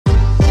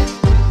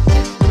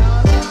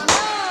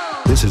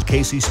This is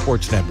KC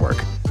Sports Network,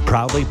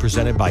 proudly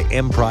presented by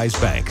Emprise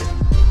Bank.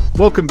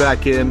 Welcome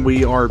back in.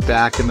 We are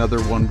back.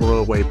 Another One Blow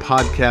Away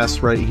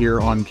podcast right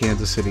here on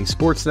Kansas City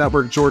Sports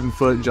Network. Jordan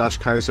Foote and Josh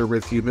Keiser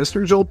with you.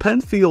 Mr. Joel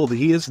Penfield,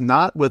 he is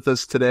not with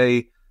us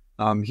today.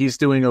 He's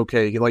doing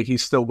okay.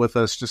 He's still with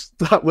us, just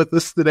not with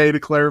us today, to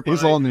clarify.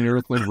 He's all in the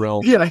earthly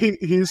realm. Yeah,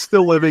 he's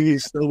still living.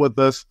 He's still with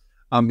us.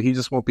 He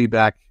just won't be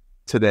back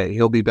today.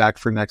 He'll be back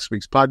for next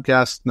week's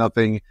podcast.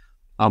 Nothing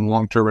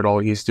long-term at all.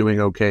 He's doing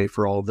okay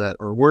for all that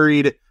are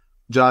worried.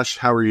 Josh,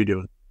 how are you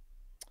doing?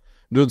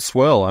 Doing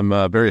swell.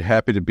 I'm very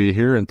happy to be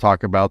here and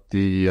talk about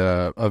the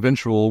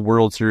eventual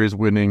World Series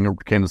winning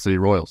Kansas City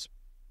Royals.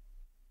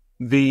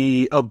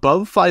 The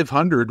above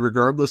 500,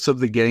 regardless of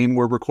the game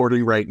we're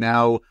recording right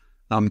now,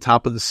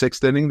 top of the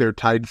sixth inning, they're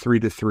tied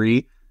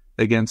 3-3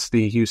 against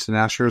the Houston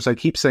Astros. I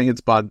keep saying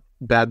it's bad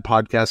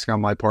podcasting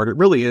on my part. It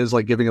really is,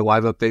 like giving a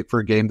live update for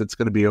a game that's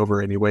going to be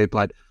over anyway.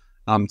 But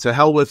to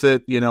hell with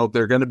it.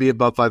 They're going to be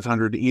above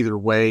 500 either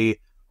way,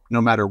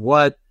 no matter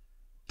what.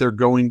 They're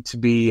going to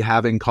be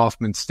having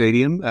Kauffman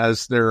Stadium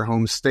as their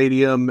home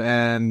stadium,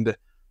 and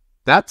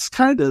that's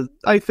kind of,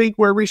 I think,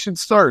 where we should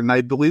start. And I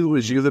believe it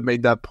was you that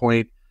made that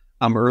point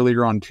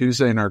earlier on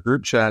Tuesday in our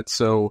group chat.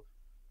 So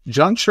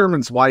John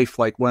Sherman's wife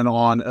went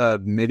on a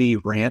mini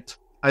rant,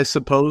 I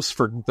suppose,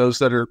 for those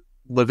that are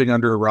living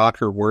under a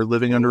rock or were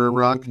living under a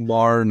rock.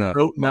 Marna.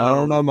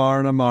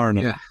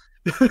 Marna. Yeah.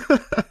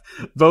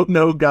 Vote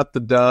no got the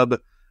dub.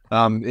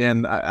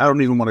 And I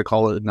don't even want to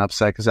call it an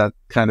upset because that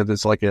kind of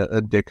is like a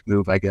dick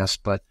move, I guess.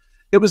 But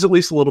it was at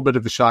least a little bit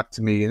of a shock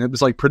to me. And it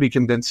was pretty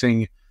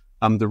convincing.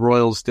 The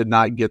Royals did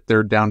not get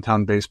their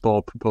downtown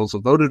baseball proposal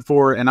voted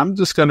for. And I'm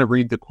just going to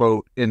read the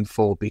quote in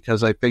full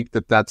because I think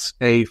that that's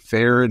A,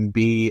 fair, and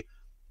B,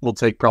 will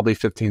take probably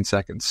 15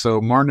 seconds.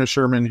 So Marna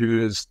Sherman,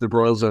 who is the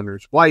Royals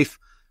owner's wife,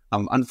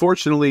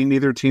 unfortunately,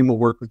 neither team will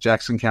work with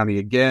Jackson County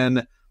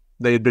again.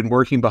 They had been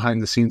working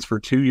behind the scenes for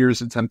 2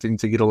 years attempting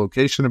to get a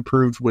location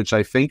approved, which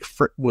I think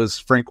was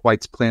Frank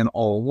White's plan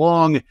all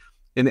along.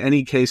 In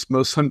any case,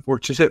 most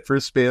unfortunate for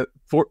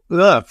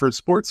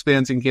sports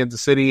fans in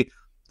Kansas City,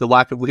 the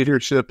lack of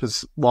leadership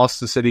has lost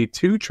the city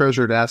two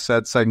treasured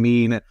assets. I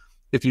mean,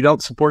 if you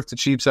don't support the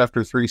Chiefs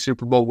after 3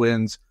 Super Bowl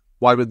wins,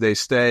 why would they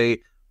stay?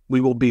 We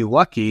will be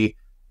lucky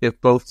if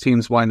both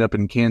teams wind up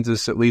in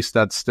Kansas. At least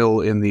that's still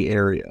in the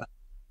area.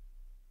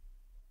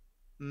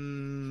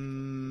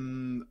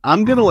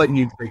 I'm going to let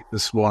you take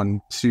this one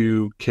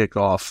to kick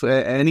off.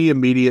 Any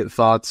immediate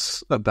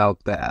thoughts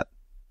about that?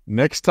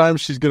 Next time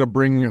she's going to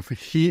bring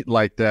heat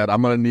like that,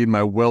 I'm going to need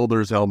my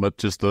welder's helmet,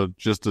 just a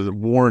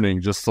warning,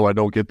 just so I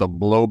don't get the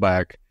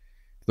blowback,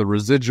 the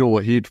residual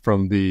heat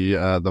from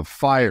the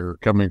fire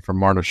coming from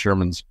Marna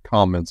Sherman's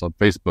comments on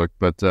Facebook.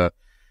 But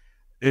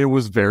it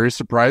was very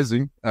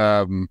surprising.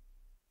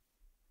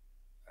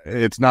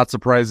 It's not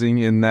surprising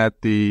in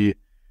that the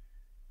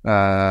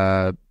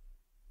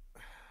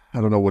I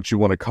don't know what you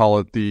want to call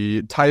it,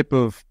 the type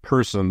of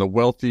person, the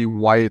wealthy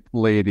white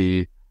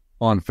lady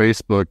on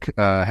Facebook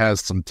has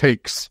some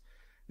takes.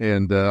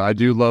 And I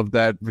do love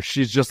that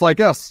she's just like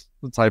us,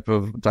 the type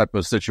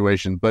of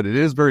situation. But it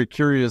is very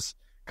curious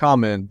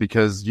comment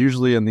because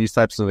usually in these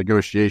types of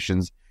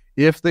negotiations,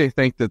 if they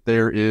think that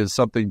there is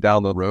something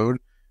down the road,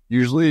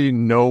 usually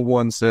no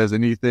one says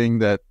anything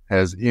that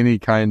has any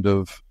kind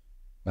of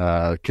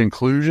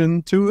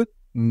conclusion to it.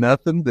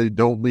 Nothing. They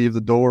don't leave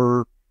the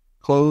door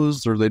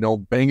closed, or they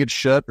don't bang it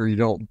shut, or you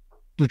don't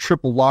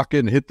triple lock it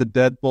and hit the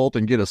deadbolt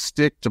and get a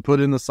stick to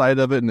put in the side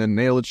of it and then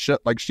nail it shut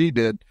like she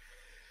did.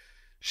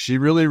 She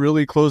really,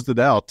 really closed it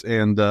out.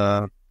 And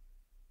I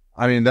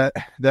mean,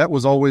 that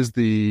was always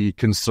the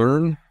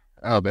concern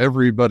of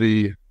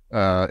everybody.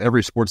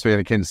 Every sports fan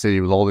in Kansas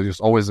City was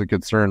always a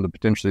concern to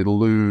potentially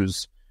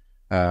lose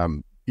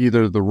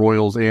either the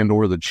Royals and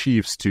or the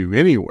Chiefs to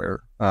anywhere.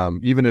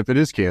 Even if it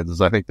is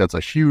Kansas, I think that's a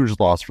huge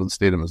loss for the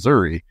state of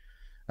Missouri.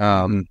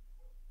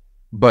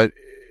 But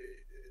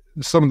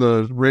some of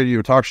the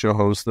radio talk show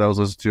hosts that I was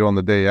listening to on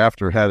the day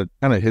after had it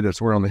kind of hit us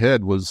where on the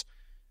head was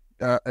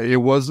it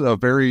was a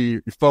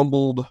very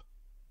fumbled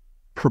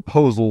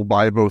proposal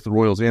by both the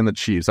Royals and the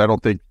Chiefs. I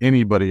don't think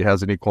anybody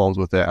has any qualms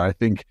with that. I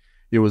think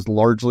it was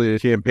largely a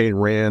campaign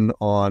ran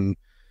on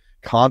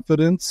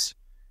confidence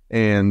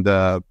and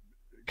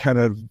kind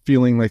of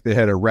feeling like they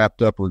had it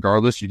wrapped up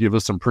regardless. You give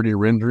us some pretty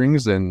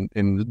renderings and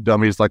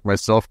dummies like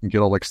myself can get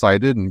all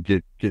excited and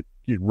get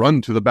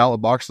run to the ballot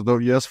box to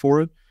vote yes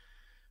for it.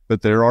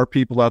 But there are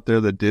people out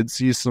there that did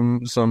see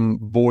some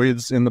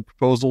voids in the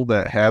proposal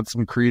that had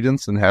some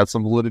credence and had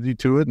some validity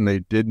to it, and they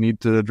did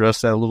need to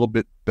address that a little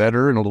bit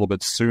better and a little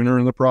bit sooner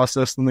in the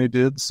process than they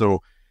did.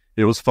 So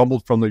it was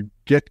fumbled from the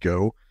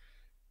get-go.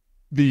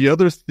 The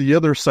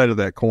other side of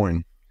that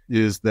coin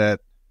is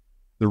that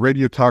the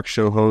radio talk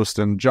show host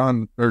and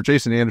Jason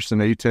Anderson,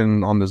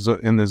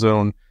 A10 in the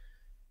zone,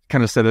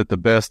 kind of said it the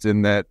best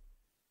in that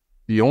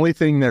the only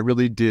thing that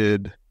really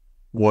did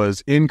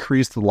was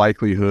increase the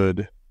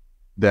likelihood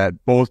that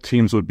both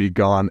teams would be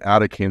gone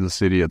out of Kansas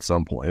City at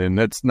some point. And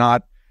that's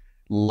not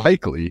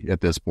likely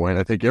at this point.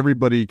 I think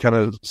everybody kind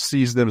of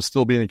sees them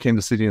still being in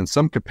Kansas City in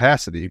some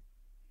capacity.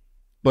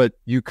 but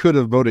you could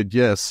have voted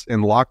yes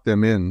and locked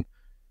them in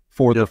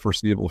for the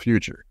foreseeable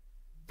future,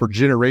 for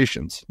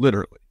generations,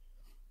 literally.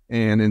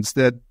 And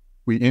instead,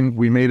 we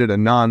made it a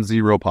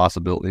non-zero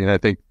possibility, and I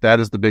think that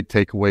is the big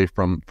takeaway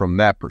from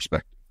that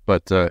perspective.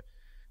 But the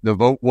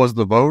vote was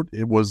the vote.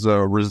 It was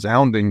a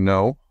resounding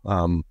no.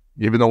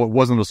 Even though it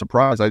wasn't a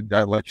surprise, I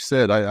like you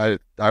said,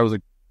 I was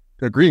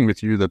agreeing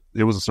with you that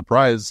it was a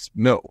surprise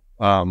no,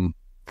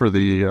 for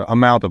the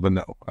amount of a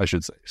no, I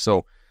should say.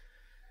 So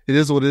it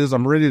is what it is.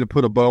 I'm ready to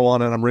put a bow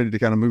on it. I'm ready to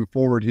kind of move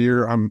forward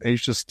here. I'm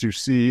anxious to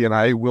see, and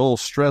I will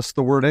stress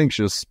the word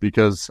anxious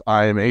because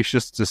I am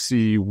anxious to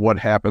see what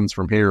happens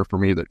from here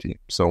from either team.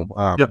 So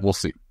We'll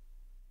see.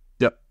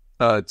 Yep.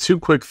 Two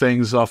quick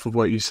things off of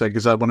what you said,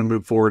 because I want to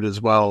move forward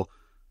as well.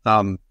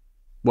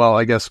 Well,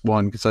 I guess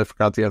one, because I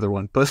forgot the other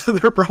one, but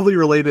they're probably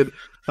related.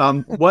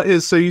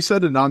 So you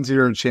said a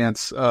non-zero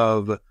chance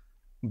of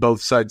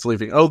both sides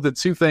leaving. Oh, the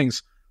two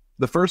things.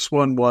 The first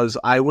one was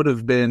I would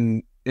have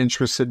been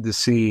interested to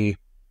see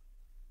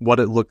what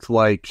it looked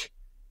like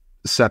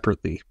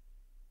separately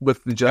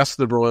with just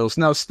the Royals.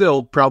 Now,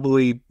 still,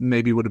 probably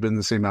maybe would have been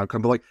the same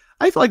outcome, but like,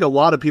 I feel like a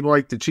lot of people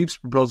like the Chiefs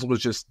proposal was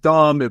just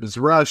dumb. It was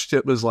rushed.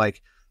 It was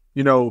like,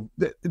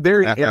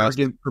 very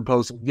arrogant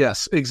proposal.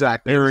 Yes,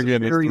 exactly.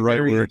 Arrogant,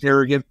 very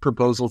arrogant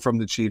proposal from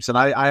the Chiefs, and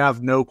I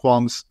have no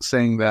qualms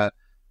saying that.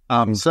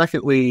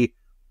 Secondly,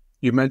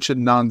 you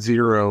mentioned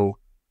non-zero.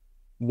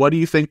 What do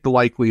you think the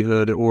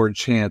likelihood or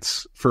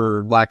chance,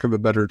 for lack of a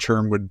better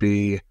term, would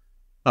be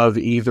of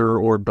either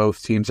or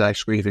both teams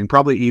actually leaving?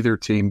 Probably either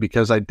team,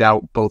 because I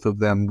doubt both of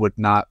them would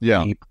not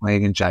be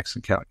playing in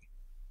Jackson County.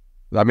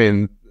 I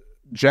mean,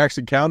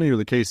 Jackson County or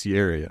the KC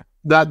area?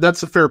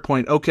 That's a fair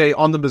point. Okay,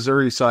 on the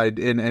Missouri side,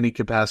 in any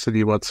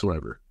capacity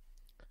whatsoever.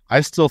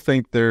 I still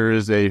think there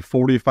is a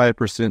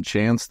 45%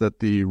 chance that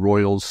the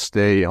Royals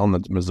stay on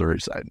the Missouri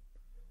side.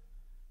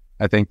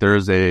 I think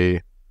there's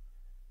a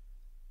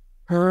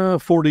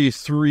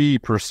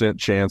 43%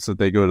 chance that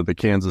they go to the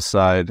Kansas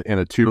side and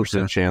a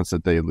 2% chance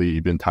that they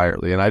leave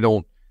entirely. And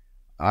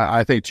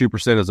I think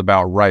 2% is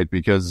about right,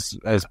 because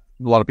as a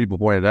lot of people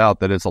pointed out,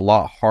 that it's a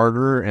lot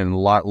harder and a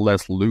lot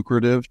less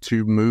lucrative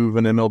to move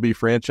an MLB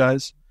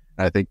franchise.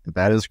 I think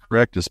that is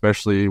correct,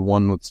 especially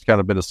one that's kind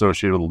of been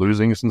associated with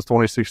losing since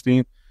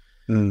 2016.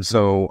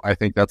 So I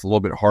think that's a little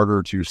bit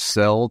harder to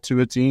sell to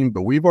a team.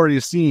 But we've already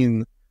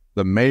seen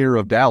the mayor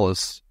of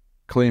Dallas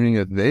claiming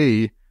that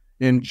they,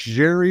 in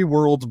Jerry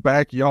World's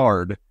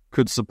backyard,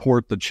 could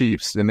support the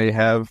Chiefs. And they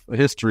have a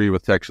history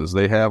with Texas.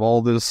 They have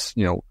all this,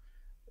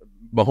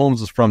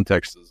 Mahomes is from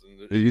Texas.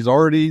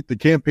 The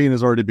campaign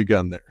has already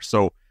begun there.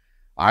 So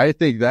I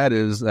think that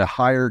is a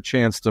higher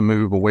chance to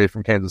move away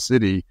from Kansas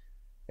City.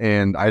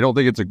 And I don't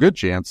think it's a good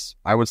chance.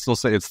 I would still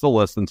say it's still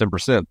less than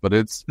 10%, but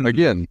it's,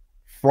 again,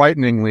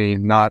 frighteningly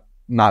not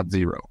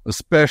zero,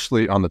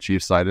 especially on the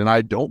Chiefs side. And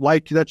I don't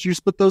like that you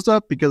split those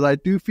up, because I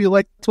do feel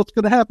like that's what's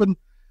going to happen.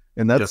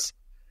 And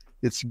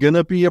it's going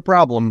to be a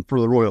problem for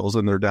the Royals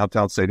and their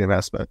downtown stadium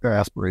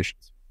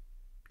aspirations.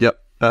 Yep.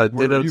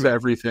 Ditto to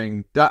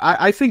everything.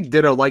 I think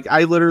ditto. Like,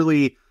 I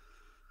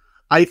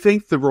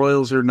think the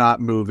Royals are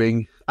not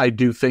moving. I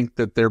do think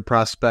that their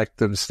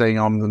prospect of staying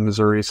on the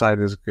Missouri side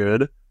is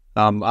good.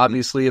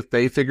 Obviously, if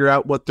they figure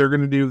out what they're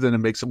going to do, then it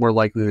makes it more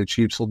likely the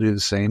Chiefs will do the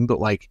same. But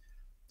like,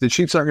 the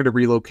Chiefs aren't going to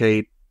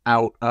relocate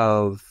out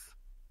of,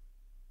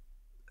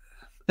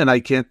 and I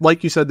can't,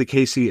 like you said, the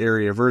KC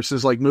area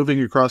versus like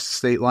moving across the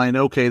state line.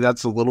 Okay,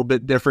 that's a little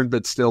bit different,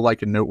 but still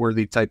like a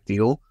noteworthy type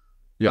deal.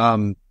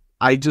 Yeah.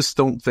 I just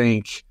don't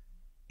think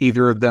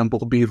either of them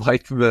will be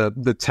like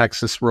the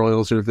Texas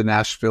Royals or the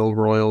Nashville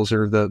Royals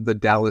or the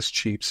Dallas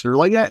Chiefs, or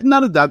like,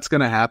 none of that's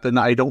going to happen.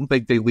 I don't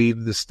think they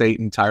leave the state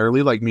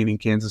entirely, like meaning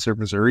Kansas or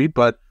Missouri,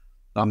 but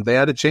they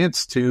had a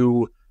chance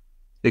to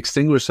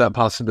extinguish that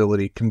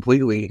possibility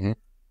completely,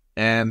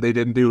 and they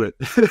didn't do it.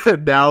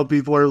 Now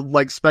people are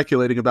like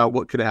speculating about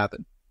what could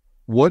happen.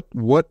 What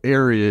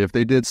area, if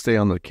they did stay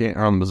on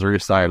the Missouri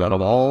side, out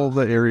of all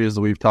the areas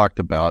that we've talked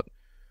about,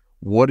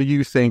 what do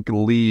you think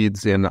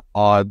leads in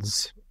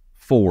odds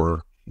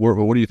for?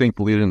 What do you think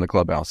the lead in the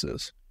clubhouse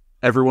is?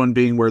 Everyone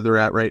being where they're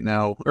at right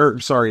now,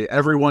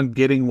 everyone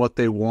getting what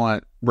they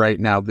want right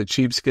now. The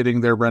Chiefs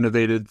getting their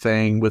renovated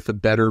thing with a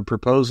better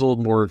proposal,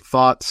 more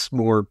thoughts,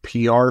 more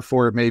PR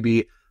for it.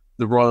 Maybe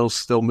the Royals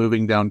still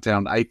moving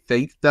downtown. I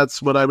think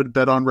that's what I would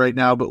bet on right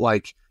now. But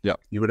like,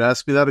 you would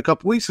ask me that a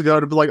couple weeks ago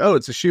to be like, oh,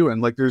 it's a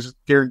shoo-in. Like, there's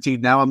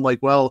guaranteed. Now I'm like,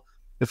 well,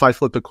 if I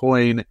flip a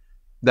coin,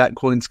 that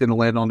coin's going to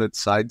land on its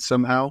side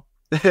somehow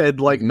and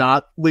like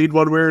not lead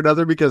one way or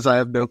another, because I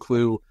have no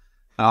clue.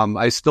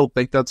 I still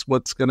think that's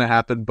what's going to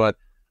happen, but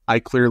I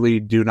clearly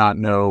do not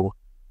know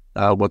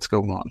what's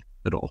going on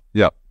at all.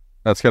 Yeah,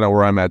 that's kind of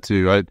where I'm at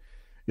too.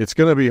 It's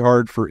going to be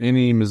hard for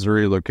any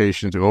Missouri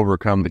location to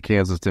overcome the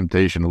Kansas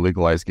temptation to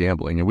legalize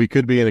gambling. And we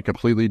could be in a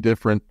completely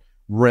different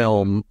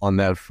realm on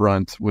that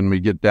front when we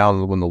get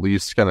down, when the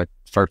lease kind of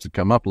starts to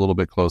come up a little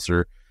bit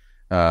closer.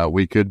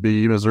 We could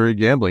be Missouri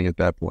gambling at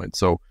that point.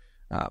 So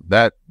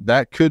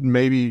that could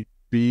maybe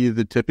be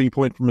the tipping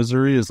point for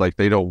Missouri. Is like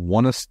they don't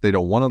want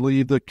to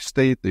leave the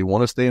state. They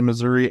want to stay in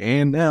Missouri,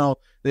 and now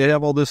they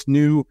have all this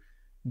new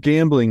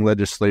gambling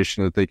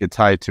legislation that they could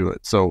tie to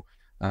it. So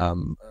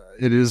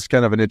it is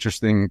kind of an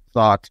interesting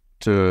thought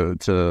to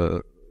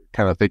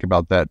kind of think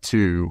about that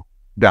too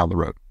down the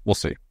road. We'll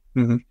see.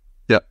 Mm-hmm.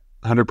 Yep,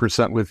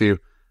 100% with you.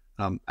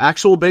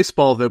 Actual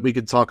baseball that we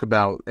could talk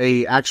about,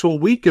 a actual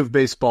week of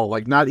baseball,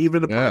 like not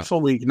even a partial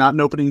week, not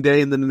an opening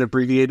day and then an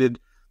abbreviated,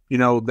 they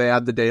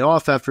had the day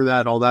off after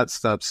that, all that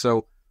stuff.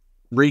 So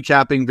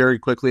recapping very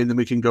quickly, and then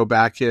we can go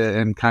back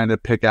and kind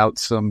of pick out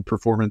some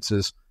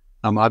performances.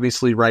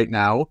 Obviously right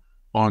now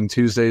on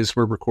Tuesdays,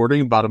 we're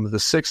recording bottom of the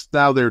sixth.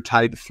 Now they're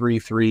tied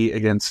 3-3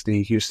 against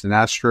the Houston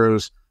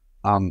Astros.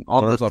 On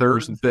the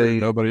Thursday,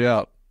 nobody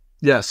out.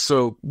 Yes.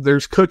 So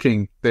there's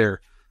cooking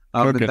there.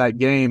 In that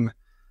game,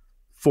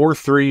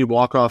 4-3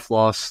 walk-off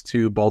loss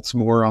to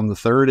Baltimore on the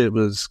third. It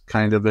was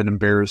kind of an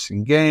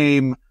embarrassing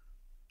game,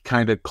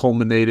 kind of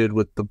culminated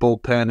with the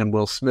bullpen and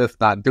Will Smith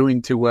not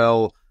doing too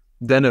well.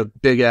 Then a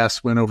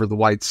big-ass win over the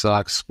White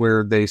Sox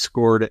where they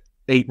scored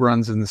 8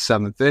 runs in the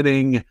 7th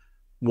inning,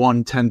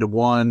 won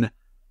 10-1.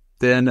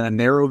 Then a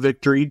narrow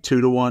victory,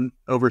 2-1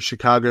 over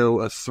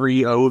Chicago, a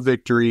 3-0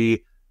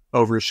 victory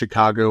over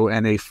Chicago,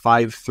 and a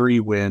 5-3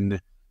 win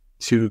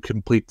to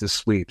complete the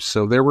sweep.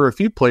 So there were a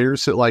few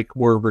players that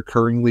were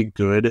recurringly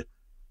good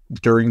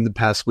during the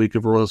past week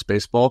of Royals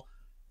baseball.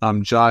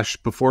 Josh,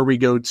 before we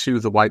go to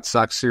the White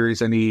Sox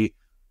series, any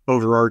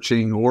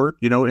overarching or,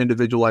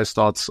 individualized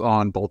thoughts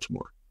on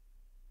Baltimore?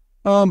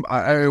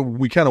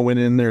 We kind of went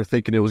in there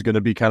thinking it was going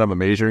to be kind of a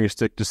measuring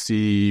stick to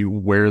see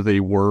where they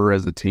were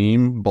as a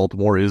team.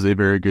 Baltimore is a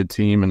very good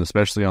team, and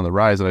especially on the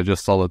rise. And I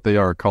just saw that they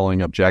are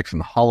calling up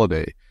Jackson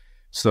Holiday.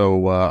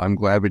 So I'm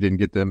glad we didn't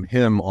get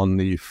him on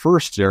the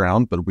first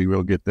round, but we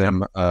will get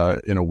them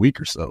in a week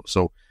or so.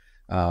 So,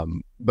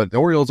 but the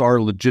Orioles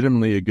are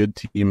legitimately a good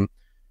team.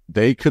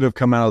 They could have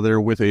come out of there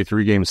with a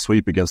 3-game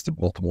sweep against the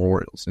Baltimore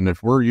Orioles. And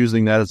if we're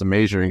using that as a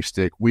measuring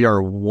stick, we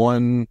are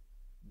one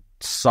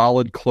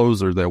solid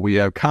closer that we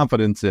have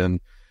confidence in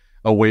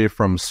away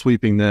from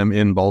sweeping them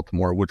in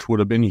Baltimore, which would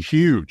have been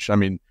huge. I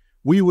mean,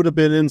 we would have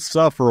been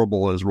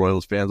insufferable as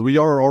Royals fans. We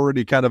are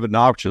already kind of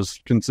obnoxious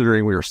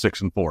considering we were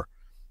 6-4.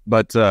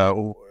 But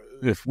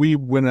if we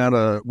went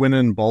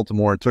in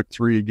Baltimore and took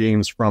 3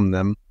 games from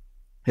them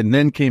and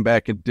then came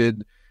back and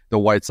did the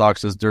White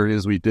Sox as dirty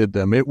as we did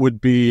them, it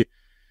would be,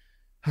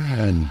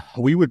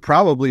 we would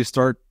probably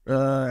start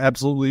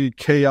absolutely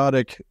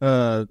chaotic,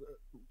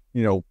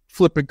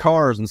 flipping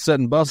cars and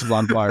setting buses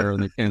on fire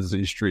in the Kansas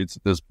City streets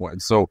at this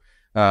point. So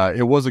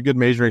it was a good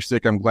measuring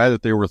stick. I'm glad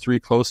that there were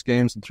 3 close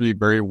games and 3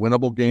 very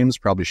winnable games.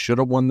 Probably should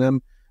have won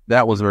them.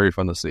 That was very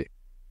fun to see.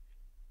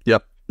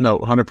 Yep. No,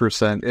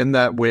 100%. In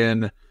that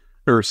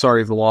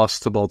the loss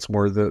to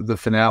Baltimore, the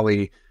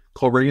finale,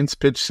 Cole Riggins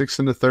pitched 6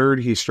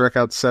 1/3. He struck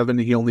out 7.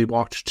 He only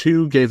walked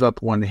 2, gave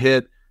up 1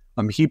 hit.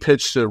 He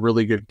pitched a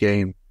really good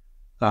game.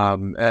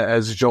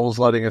 As Joel's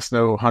letting us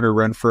know, Hunter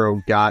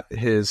Renfroe got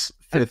his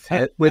 5th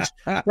hit, which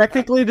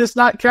technically does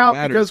not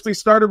count because we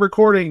started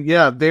recording.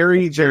 Yeah,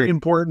 very, very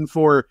important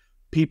for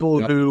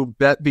people who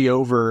bet the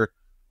over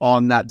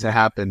on that to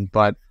happen.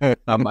 But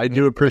I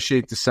do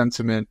appreciate the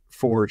sentiment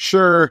for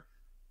sure.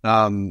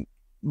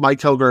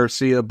 Michael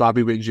Garcia,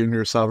 Bobby Witt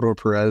Jr., Salvador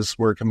Perez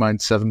were combined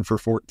 7 for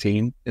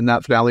 14 in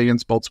that finale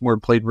against Baltimore.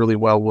 Played really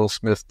well. Will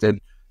Smith did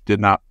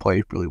not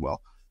play really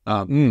well.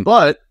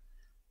 But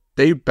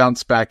they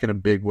bounced back in a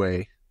big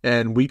way.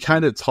 And we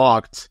kind of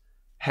talked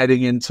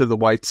heading into the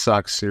White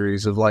Sox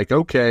series of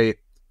okay,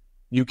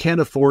 you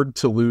can't afford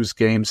to lose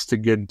games to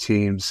good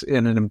teams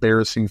in an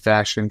embarrassing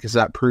fashion because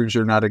that proves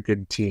you're not a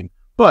good team.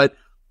 But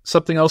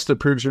something else that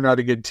proves you're not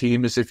a good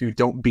team is if you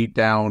don't beat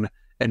down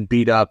and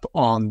beat up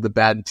on the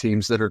bad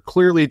teams that are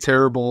clearly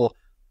terrible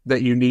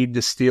that you need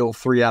to steal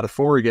 3 out of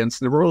 4 against.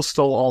 The Royals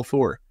stole all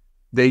 4.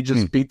 They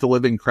just beat the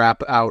living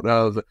crap out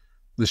of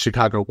the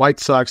Chicago White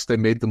Sox. They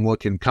made them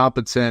look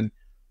incompetent.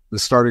 The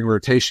starting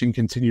rotation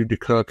continued to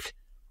cook.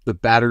 The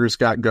batters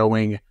got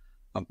going.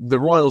 The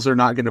Royals are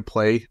not going to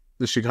play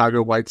the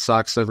Chicago White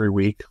Sox every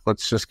week.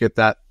 Let's just get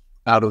that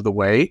out of the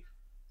way.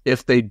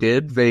 If they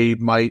did, they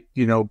might,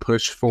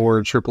 push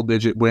for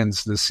triple-digit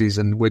wins this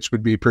season, which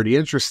would be pretty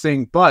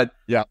interesting. But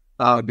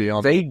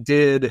they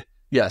did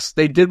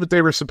what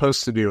they were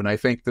supposed to do. And I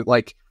think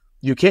that,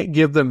 you can't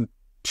give them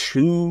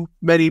too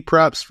many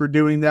props for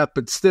doing that,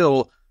 but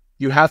still,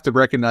 you have to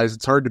recognize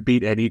it's hard to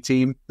beat any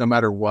team, no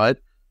matter what.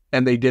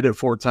 And they did it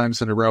 4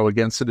 times in a row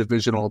against a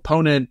divisional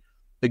opponent,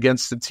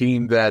 against a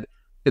team that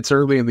it's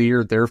early in the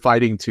year, they're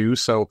fighting too.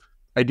 So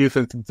I do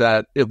think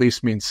that at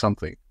least means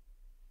something.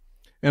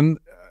 And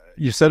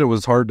you said it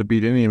was hard to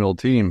beat any ML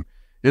team.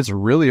 It's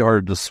really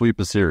hard to sweep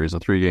a series, a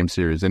 3-game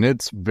series, and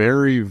it's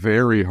very,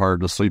 very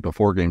hard to sweep a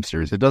 4-game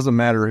series. It doesn't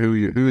matter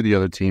who the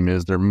other team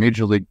is. They're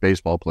Major League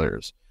Baseball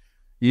players.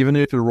 Even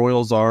if the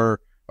Royals are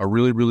a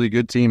really, really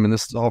good team, and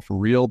this is all for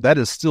real, that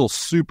is still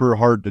super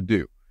hard to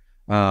do.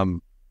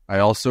 I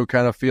also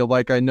kind of feel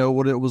like I know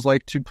what it was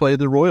like to play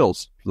the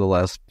Royals for the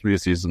last 3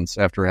 seasons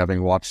after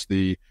having watched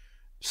the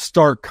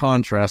stark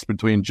contrast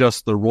between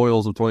just the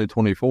Royals of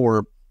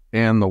 2024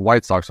 and the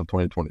White Sox of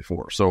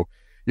 2024. So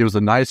it was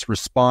a nice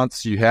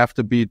response. You have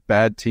to beat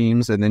bad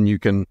teams, and then you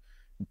can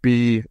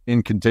be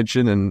in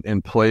contention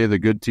and play the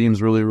good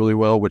teams really, really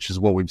well, which is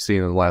what we've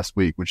seen in the last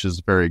week, which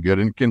is very good.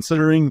 And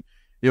considering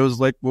it was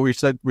like what we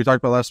talked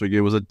about last week,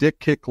 it was a dick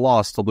kick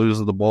loss to lose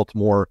to the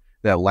Baltimore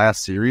that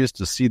last series.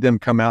 To see them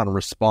come out and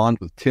respond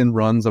with 10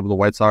 runs over the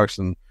White Sox,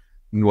 and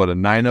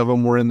 9 of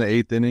them were in the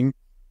 8th inning.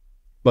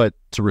 But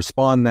to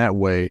respond that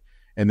way,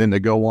 and then to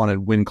go on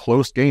and win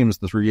close games,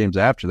 the 3 games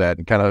after that,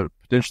 and kind of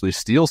potentially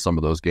steal some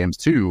of those games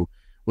too,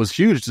 was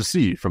huge to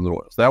see from the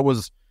Royals. That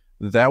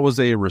was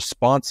a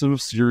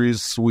responsive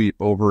series sweep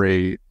over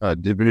a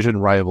division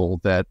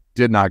rival that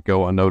did not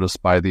go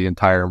unnoticed by the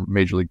entire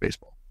Major League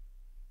Baseball.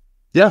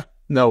 Yeah,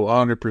 no,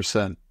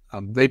 100%.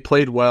 They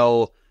played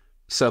well.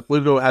 Seth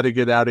Lugo had a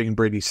good outing.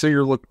 Brady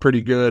Singer looked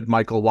pretty good.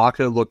 Michael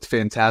Wacha looked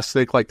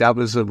fantastic. Like, that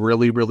was a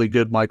really, really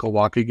good Michael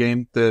Wacha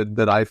game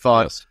that I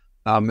thought. Yes.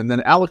 And then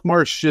Alec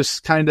Marsh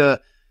just kind of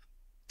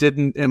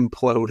didn't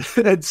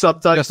implode. And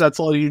sometimes that's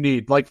all you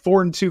need. Like,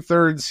 4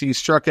 2/3, he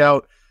struck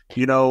out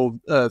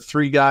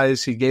 3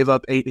 guys. He gave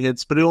up 8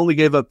 hits, but he only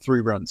gave up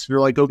 3 runs.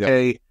 You're like,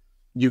 okay,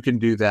 you can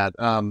do that.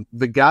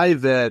 The guy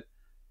that,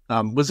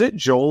 was it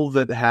Joel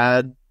that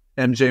had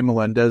MJ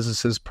Melendez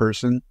as his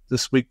person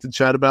this week to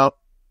chat about?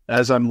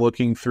 As I'm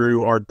looking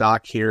through our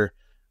doc here.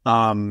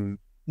 No,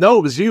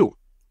 it was you.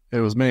 It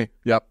was me.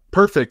 Yep.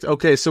 Perfect.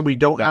 Okay, so we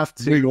don't have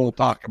to... We will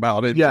talk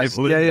about it. Yes,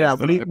 yeah.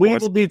 We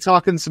will be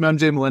talking some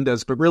MJ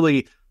Melendez, but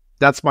really,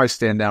 that's my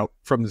standout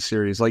from the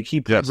series. Like, he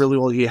played really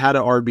well. He had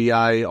an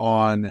RBI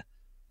on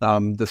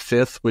the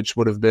 5th, which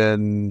would have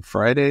been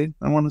Friday,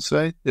 I want to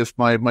say, if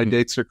my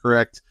dates are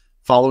correct.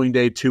 Following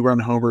day, 2-run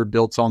homer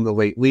built on the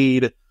late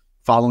lead.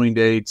 Following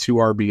day, 2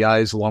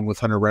 RBIs along with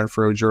Hunter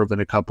Renfroe, drove in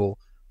a couple.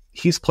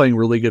 He's playing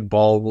really good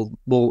ball.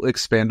 We'll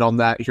expand on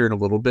that here in a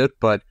little bit,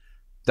 but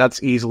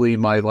that's easily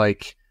my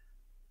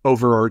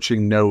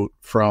overarching note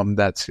from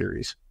that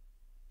series.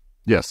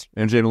 Yes,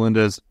 MJ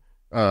Melendez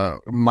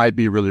might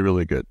be really,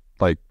 really good.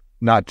 Like,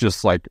 not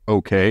just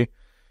okay.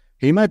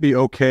 He might be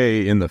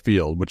okay in the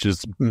field, which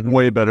is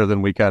way better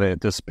than we kind of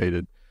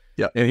anticipated.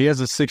 Yeah, and he has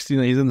he's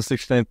in the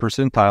 69th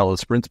percentile of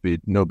sprint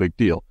speed. No big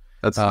deal.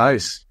 That's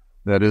nice.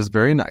 That is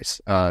very nice.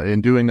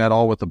 In doing that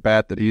all with the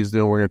bat that he's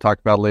doing, we're going to talk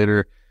about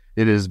later.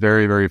 It is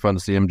very, very fun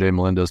to see MJ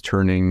Melendez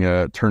turning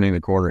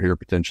the corner here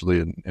potentially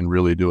and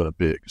really doing it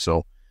big.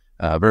 So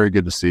very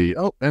good to see.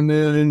 Oh, and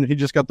then he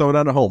just got thrown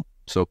out at home.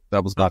 So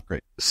that was not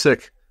great.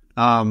 Sick.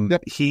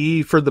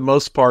 He, for the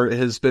most part,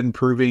 has been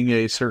proving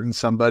a certain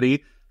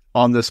somebody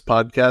on this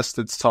podcast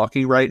that's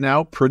talking right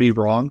now pretty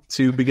wrong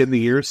to begin the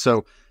year.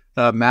 So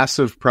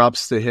massive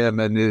props to him.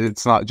 And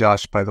it's not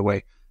Josh, by the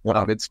way.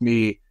 It's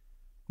me.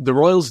 The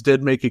Royals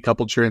did make a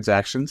couple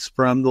transactions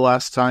from the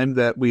last time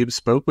that we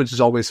spoke, which is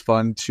always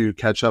fun to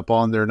catch up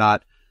on. They're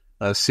not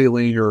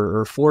ceiling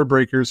or floor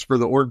breakers for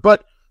the org,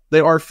 but they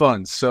are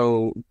fun.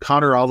 So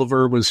Connor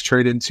Oliver was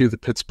traded to the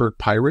Pittsburgh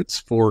Pirates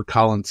for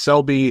Colin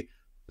Selby.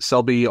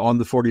 Selby on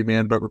the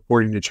 40-man, but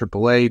reporting to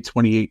AAA,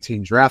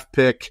 2018 draft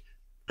pick,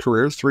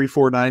 career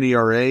 3.49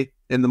 ERA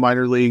in the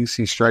minor leagues.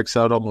 He strikes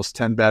out almost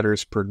 10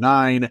 batters per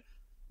 9,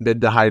 mid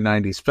to high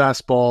 90s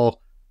fastball,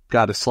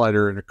 got a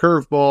slider and a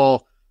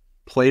curveball.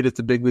 Played at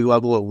the big league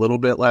level a little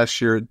bit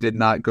last year. It did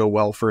not go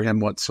well for him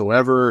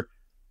whatsoever.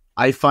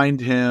 I find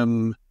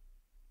him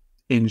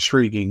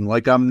intriguing.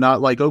 I'm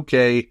not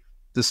okay,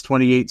 this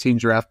 2018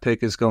 draft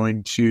pick is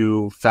going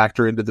to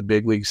factor into the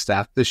big league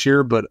staff this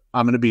year, but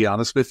I'm going to be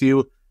honest with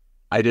you.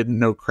 I didn't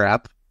know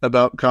crap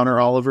about Connor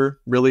Oliver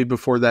really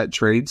before that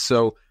trade.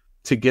 So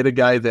to get a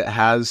guy that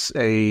has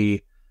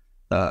the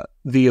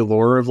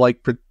allure of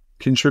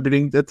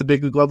contributing at the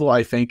big league level,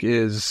 I think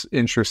is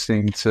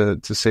interesting to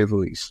say the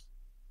least.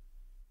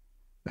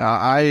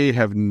 I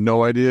have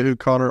no idea who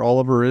Connor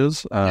Oliver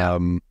is.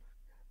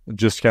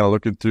 Just kind of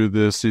looking through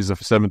this, he's a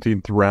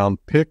 17th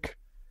round pick.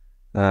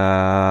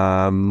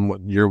 What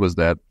year was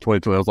that?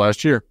 2020. That was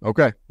last year.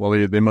 Okay.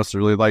 Well, they must have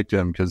really liked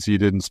him because he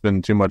didn't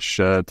spend too much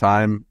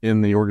time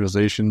in the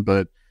organization.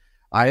 But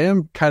I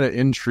am kind of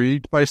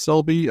intrigued by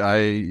Selby.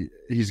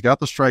 He's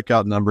got the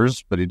strikeout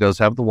numbers, but he does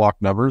have the walk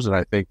numbers, and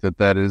I think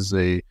that is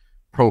a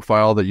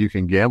profile that you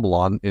can gamble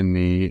on in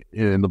the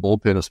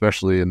bullpen,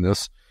 especially in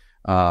this.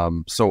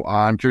 So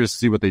I'm curious to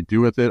see what they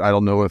do with it. I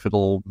don't know if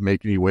it'll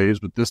make any waves,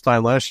 but this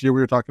time last year we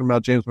were talking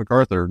about James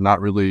MacArthur, not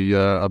really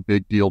a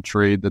big deal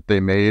trade that they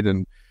made,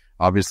 and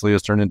obviously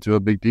has turned into a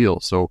big deal.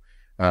 So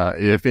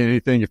if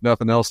anything, if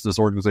nothing else, this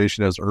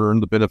organization has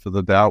earned the benefit of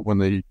the doubt when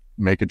they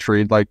make a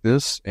trade like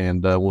this,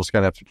 and we'll just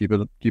kind of have to keep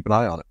an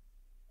eye on it.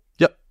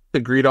 Yep,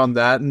 agreed on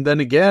that. And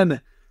then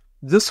again,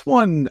 this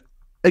one.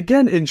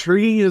 Again,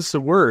 intriguing is the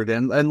word,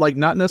 and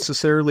not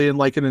necessarily in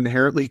an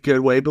inherently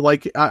good way, but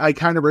I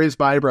kind of raised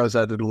my eyebrows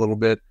at it a little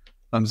bit.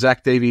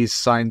 Zach Davies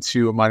signed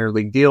to a minor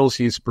league deals.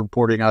 He's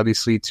reporting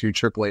obviously to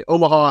AAA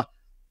Omaha,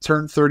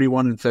 turned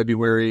 31 in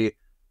February.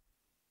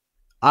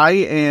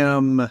 I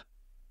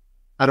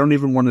don't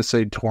even want to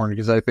say torn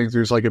because I think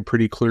there's a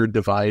pretty clear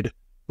divide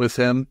with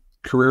him.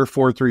 career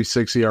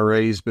 4.36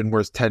 ERA. He's been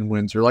worth 10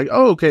 wins. You're like,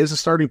 oh, okay, as a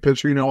starting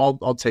pitcher,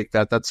 I'll take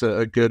that. That's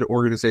a good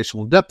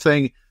organizational depth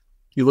thing.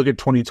 You look at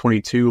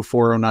 2022,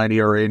 4.09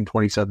 ERA and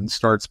 27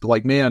 starts. But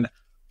like, man,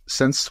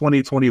 since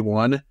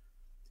 2021,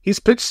 he's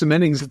pitched some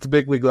innings at the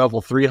big league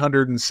level,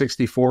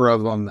 364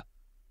 of them.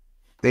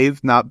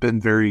 They've not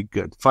been very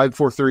good.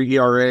 5.43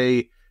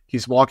 ERA.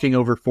 He's walking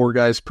over 4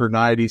 guys per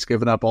night. He's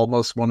given up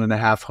almost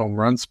 1.5 home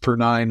runs per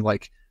 9.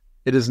 Like,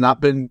 it has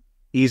not been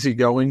easy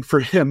going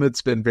for him.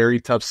 It's been very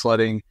tough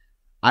sledding.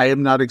 I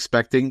am not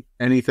expecting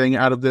anything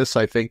out of this.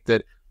 I think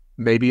that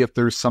maybe if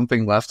there's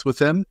something left with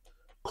him,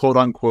 quote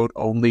unquote,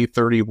 only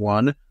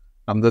 31,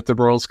 that the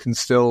Royals can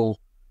still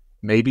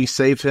maybe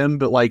save him.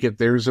 But like, if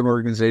there's an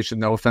organization,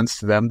 no offense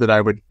to them, that I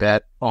would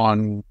bet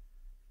on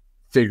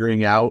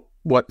figuring out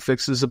what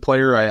fixes a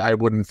player, I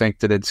wouldn't think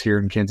that it's here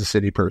in Kansas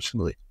City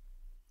personally.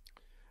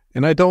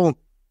 And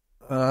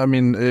I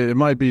mean, it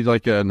might be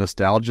like a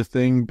nostalgia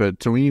thing, but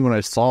to me, when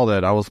I saw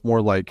that, I was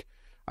more like,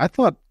 I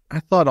thought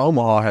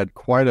Omaha had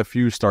quite a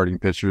few starting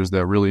pitchers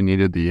that really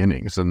needed the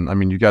innings. And I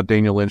mean, you got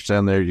Daniel Lynch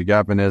down there, you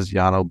got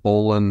Veneziano,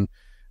 Bolin,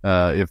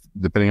 if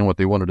depending on what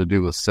they wanted to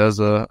do with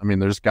Ceza. I mean,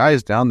 there's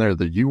guys down there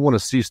that you want to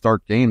see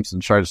start games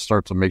and try to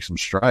start to make some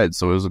strides.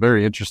 So it was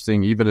very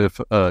interesting, even if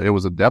it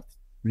was a depth,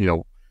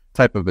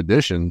 type of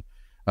addition.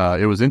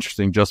 It was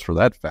interesting just for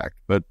that fact.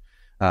 But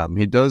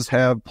he does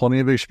have plenty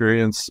of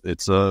experience.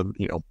 It's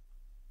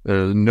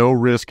there's no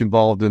risk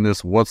involved in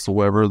this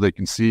whatsoever. They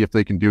can see if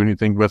they can do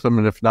anything with him,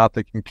 and if not,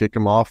 they can kick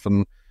him off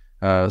and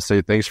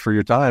say thanks for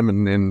your time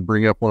and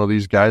bring up one of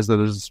these guys that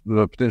is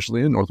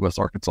potentially in Northwest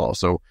Arkansas.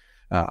 So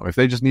if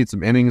they just need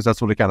some innings,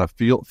 that's what it kind of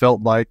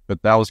felt like.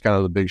 But that was kind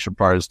of the big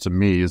surprise to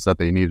me, is that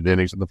they needed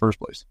innings in the first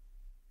place.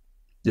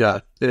 Yeah,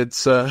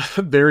 it's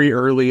very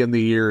early in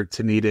the year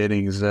to need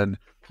innings, and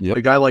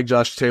a guy like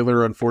Josh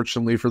Taylor,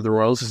 unfortunately for the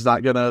Royals, is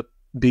not going to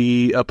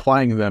be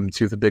applying them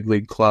to the big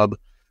league club.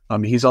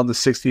 He's on the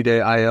 60-day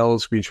IL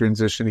as we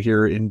transition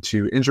here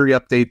into injury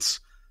updates.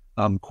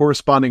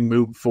 Corresponding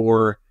move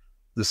for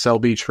the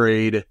Selby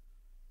trade.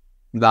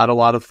 Not a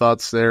lot of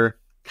thoughts there.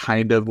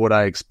 Kind of what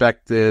I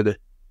expected.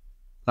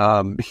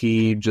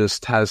 He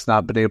just has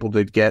not been able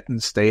to get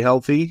and stay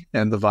healthy,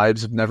 and the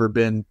vibes have never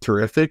been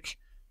terrific.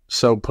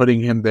 So putting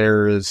him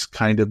there is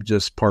kind of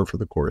just par for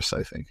the course,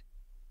 I think.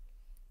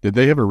 Did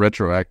they have a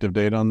retroactive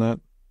date on that?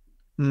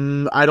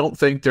 I don't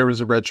think there was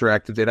a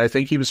retroactive date. I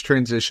think he was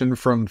transitioned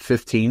from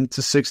 15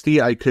 to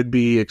 60. I could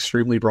be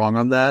extremely wrong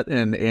on that.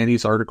 And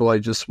Annie's article I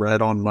just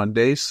read on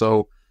Monday,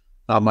 so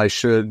I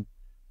should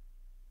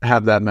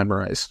have that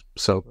memorized.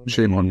 So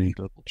shame on me.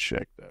 Double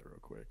check that real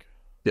quick.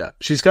 Yeah,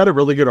 she's got a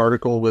really good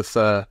article with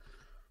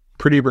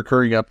pretty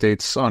recurring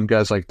updates on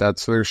guys like that.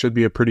 So there should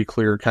be a pretty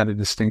clear kind of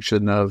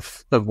distinction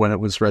of when it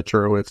was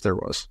retro, if there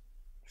was.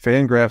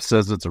 Fangraph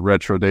says it's a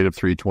retro date of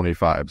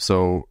 3/25.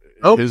 So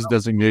his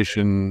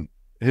designation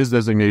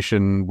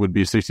would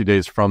be 60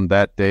 days from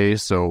that day.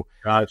 So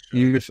gotcha.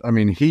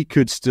 He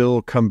could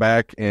still come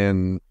back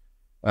and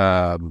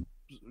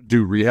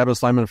do rehab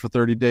assignment for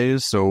 30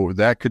 days. So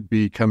that could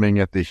be coming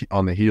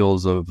on the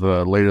heels of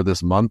later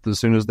this month. As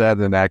soon as that,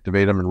 then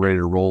activate them and ready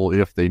to roll.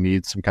 If they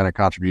need some kind of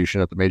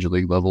contribution at the major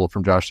league level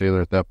from Josh Taylor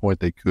at that point,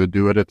 they could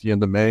do it at the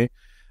end of May.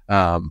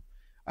 I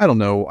don't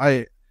know.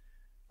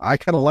 I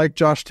kind of like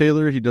Josh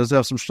Taylor. He does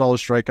have some solid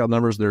strikeout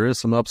numbers. There is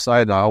some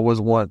upside. I always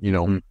want,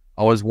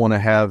 always want to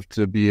have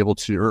to be able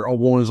to, or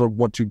always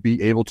want to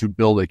be able to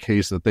build a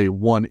case that they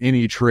won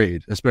any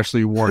trade,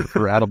 especially one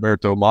for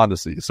Adalberto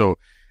Mondesi. So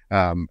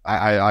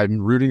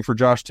I'm rooting for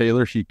Josh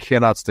Taylor. He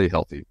cannot stay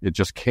healthy. It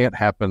just can't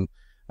happen.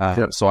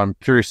 So I'm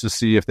curious to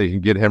see if they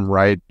can get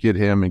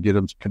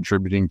him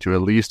contributing to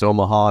at least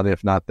Omaha, and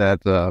if not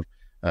that,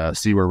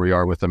 see where we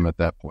are with him at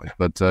that point.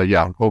 But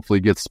hopefully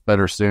he gets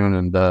better soon,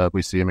 and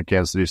we see him in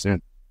Kansas City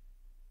soon.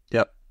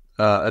 Yep.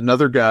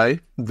 Another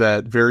guy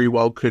that very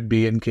well could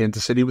be in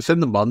Kansas City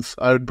within the month,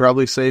 I would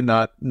probably say,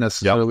 not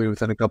necessarily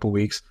within a couple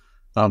weeks,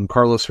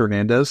 Carlos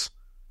Hernandez.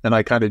 And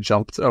I kind of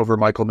jumped over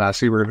Michael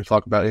Massey. We're going to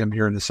talk about him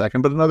here in a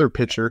second. But another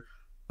pitcher,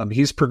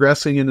 he's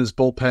progressing in his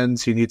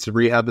bullpens. He needs a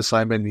rehab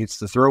assignment, needs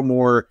to throw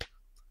more.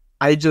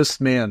 I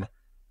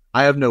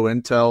have no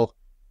intel.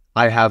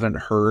 I haven't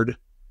heard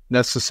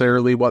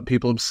necessarily what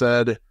people have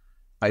said.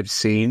 I've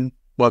seen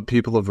what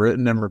people have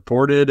written and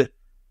reported.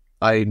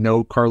 I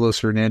know Carlos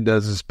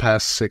Hernandez's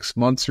past 6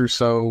 months or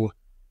so.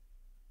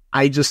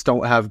 I just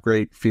don't have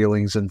great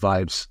feelings and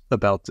vibes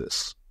about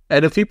this.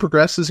 And if he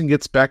progresses and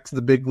gets back to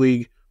the big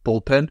league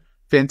bullpen,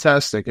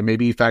 fantastic. And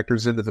maybe he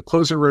factors into the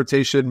closer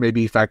rotation.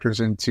 Maybe he factors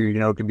into,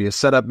 it can be a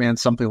setup man,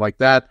 something like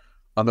that.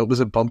 It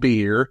was a bumpy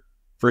year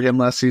for him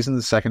last season.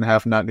 The second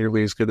half, not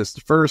nearly as good as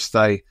the first.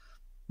 I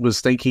was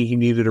thinking he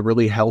needed a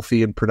really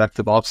healthy and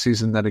productive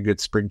offseason, then a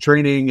good spring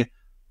training.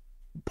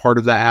 Part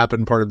of that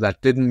happened, part of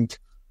that didn't.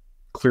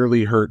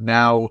 Clearly hurt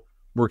now,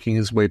 working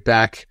his way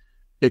back.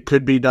 It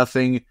could be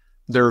nothing.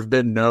 There have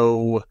been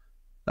no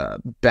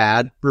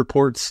bad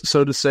reports,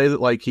 so to say, that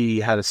like he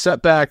had a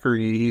setback or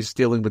he's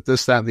dealing with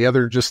this, that, and the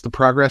other. Just the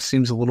progress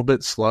seems a little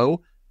bit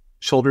slow.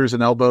 shoulders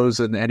and elbows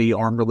and any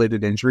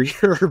arm-related injury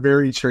are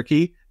very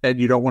tricky, and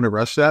you don't want to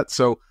rush that.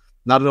 So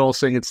not at all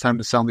saying it's time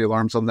to sound the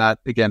alarms on that.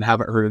 Again,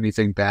 haven't heard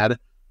anything bad.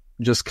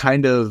 Just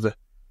kind of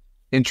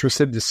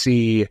interested to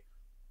see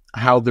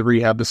how the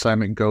rehab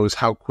assignment goes,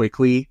 how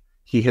quickly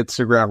he hits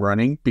the ground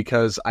running,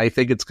 because I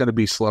think it's going to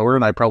be slower,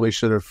 and I probably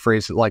should have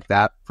phrased it like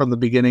that from the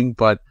beginning,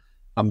 but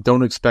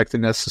don't expect to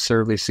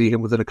necessarily see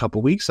him within a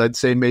couple weeks. I'd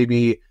say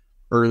maybe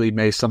early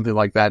May, something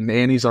like that. And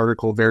Annie's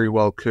article very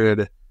well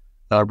could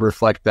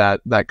reflect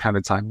that kind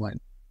of timeline.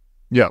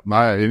 Yeah,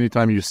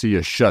 anytime you see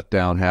a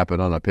shutdown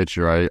happen on a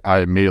pitcher, I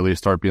immediately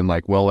start being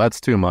like, well, that's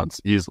 2 months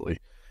easily.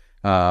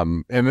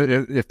 And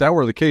if that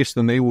were the case,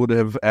 then they would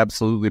have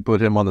absolutely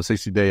put him on the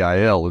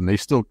 60-day IL, and they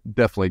still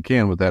definitely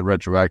can with that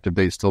retroactive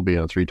date still being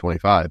a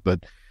 325.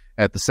 But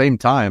at the same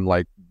time,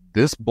 like,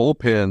 this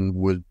bullpen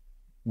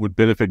would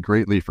benefit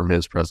greatly from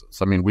his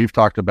presence. I mean, we've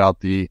talked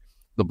about the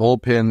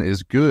bullpen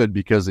is good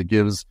because it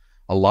gives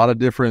a lot of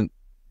different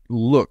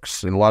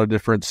looks and a lot of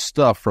different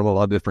stuff from a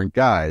lot of different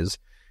guys,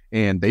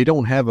 and they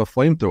don't have a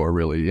flamethrower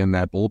really in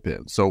that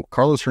bullpen. So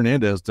Carlos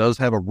Hernandez does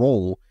have a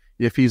role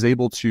if he's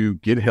able to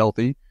get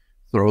healthy,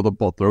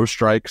 throw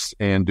strikes,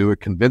 and do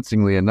it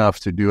convincingly enough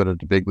to do it at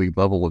the big league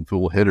level and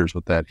fool hitters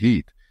with that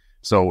heat.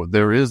 So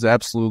there is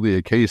absolutely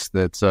a case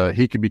that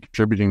he could be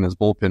contributing to this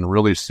bullpen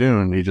really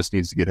soon. He just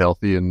needs to get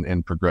healthy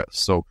and progress.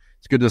 So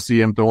it's good to see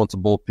him throwing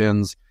some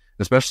bullpens.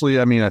 Especially,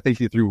 I mean, I think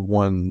he threw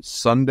one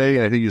Sunday,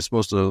 and I think he's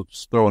supposed to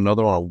throw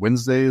another on a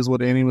Wednesday is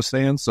what Annie was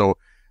saying. So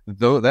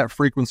that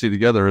frequency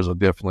together is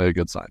definitely a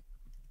good sign.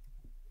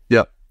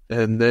 Yep.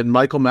 And then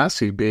Michael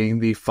Massey being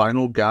the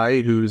final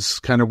guy who's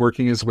kind of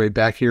working his way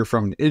back here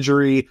from an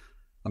injury.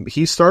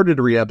 He started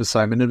a rehab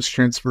assignment. It was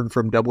transferred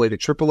from AA to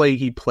AAA.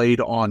 He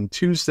played on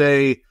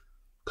Tuesday.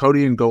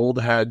 Cody and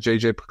Gold had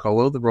JJ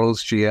Piccolo, the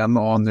Royals GM,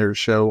 on their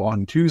show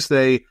on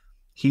Tuesday.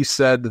 He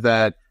said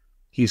that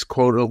he's,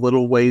 quote, a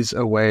little ways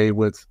away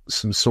with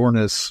some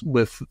soreness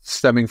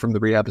stemming from the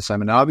rehab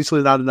assignment. Now,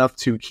 obviously not enough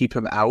to keep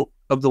him out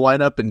of the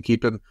lineup and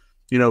keep him,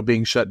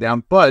 being shut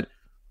down, but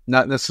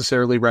not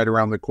necessarily right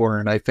around the corner.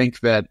 And I think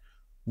that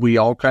we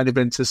all kind of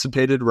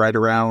anticipated right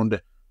around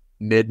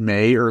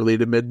mid-May, early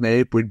to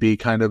mid-May would be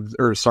kind of,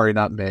 or sorry,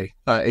 not May,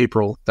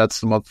 April.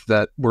 That's the month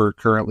that we're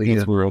currently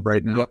in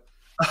right now. Yep.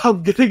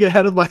 I'm getting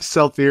ahead of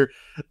myself here.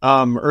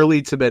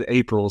 Early to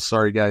mid-April,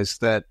 sorry guys,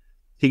 that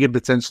he could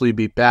potentially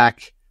be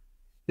back.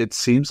 It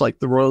seems like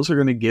the Royals are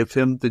going to give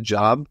him the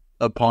job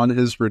upon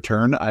his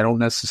return. I don't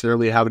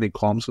necessarily have any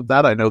qualms with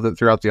that. I know that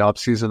throughout the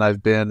offseason,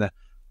 I've been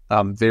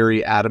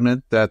very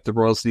adamant that the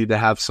Royals need to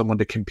have someone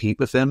to compete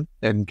with him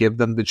and give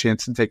them the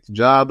chance to take the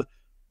job.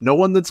 No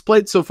one that's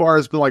played so far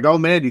has been like, oh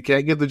man, you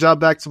can't give the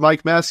job back to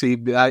Mike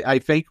Massey. I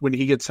think when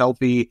he gets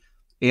healthy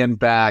and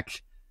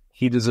back,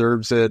 he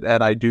deserves it.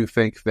 And I do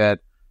think that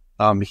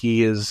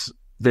he is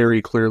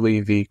very clearly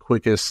the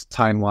quickest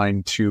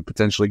timeline to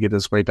potentially get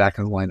his way back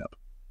in the lineup.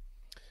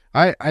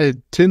 I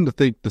tend to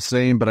think the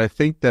same, but I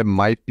think that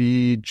might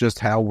be just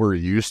how we're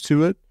used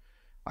to it.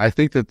 I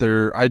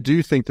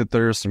do think that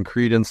there's some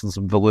credence and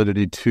some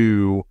validity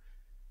to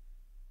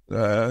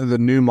the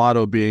new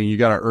motto being you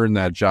got to earn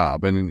that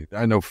job. And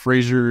I know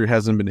Frazier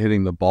hasn't been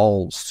hitting the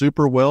ball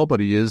super well, but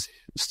he is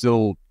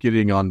still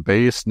getting on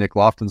base. Nick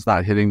Lofton's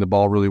not hitting the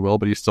ball really well,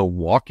 but he's still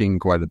walking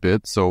quite a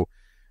bit. So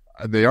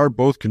they are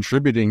both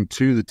contributing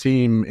to the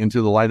team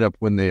into the lineup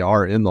when they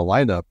are in the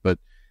lineup. But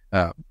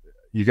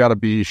you got to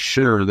be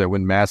sure that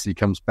when Massey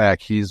comes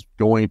back, he's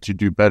going to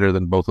do better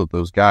than both of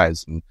those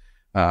guys. And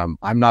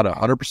I'm not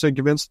 100%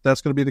 convinced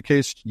that's going to be the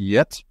case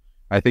yet.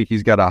 I think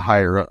he's got a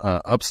higher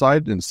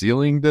upside and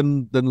ceiling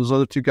than those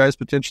other two guys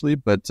potentially.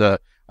 But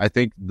I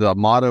think the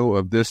motto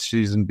of this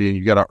season being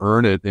you got to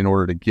earn it in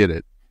order to get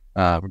it,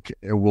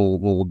 it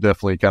will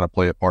definitely kind of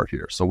play a part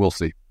here. So we'll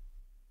see.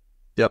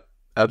 Yep,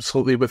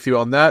 absolutely with you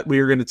on that. We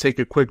are going to take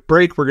a quick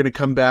break. We're going to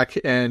come back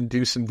and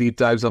do some deep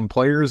dives on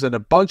players and a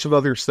bunch of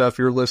other stuff.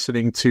 You're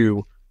listening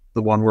to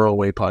the One World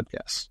Away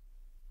podcast.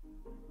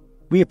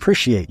 We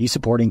appreciate you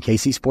supporting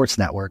KC Sports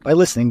Network by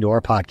listening to our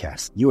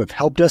podcast. You have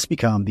helped us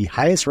become the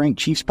highest-ranked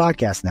Chiefs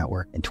podcast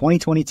network in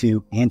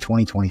 2022 and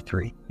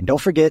 2023. And don't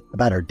forget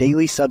about our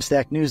daily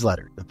Substack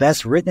newsletter, the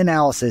best written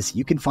analysis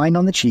you can find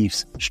on the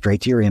Chiefs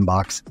straight to your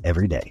inbox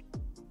every day.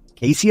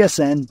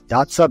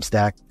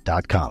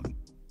 kcsn.substack.com.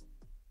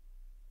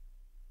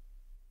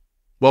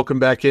 Welcome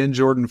back in.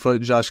 Jordan Foote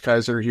and Josh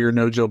Keiser here.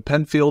 No Joe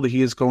Penfield.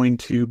 He is going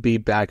to be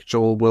back.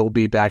 Joel will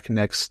be back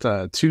next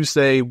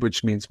Tuesday,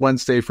 which means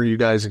Wednesday for you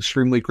guys.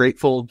 Extremely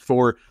grateful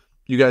for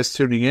you guys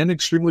tuning in.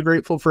 Extremely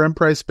grateful for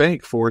Emprise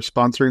Bank for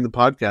sponsoring the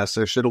podcast.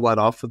 I should have let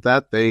off with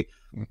that. They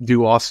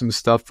do awesome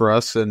stuff for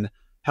us and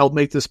help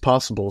make this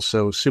possible.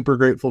 So super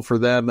grateful for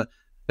them.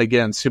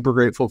 Again, super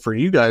grateful for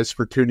you guys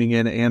for tuning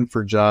in and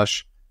for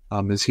Josh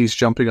as he's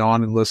jumping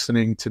on and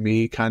listening to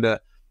me kind of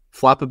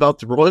flap about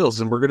the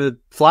Royals, and we're going to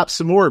flap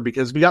some more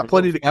because we got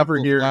plenty to cover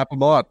here. Flap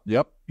them on.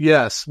 Yep.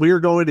 Yes, we are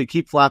going to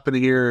keep flapping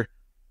here.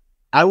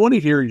 I want to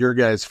hear your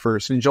guys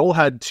first. And Joel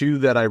had two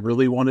that I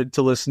really wanted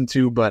to listen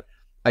to, but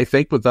I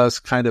think with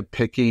us kind of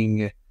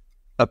picking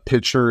a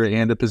pitcher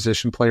and a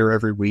position player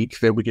every week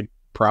that we could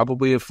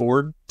probably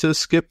afford to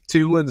skip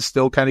to and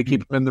still kind of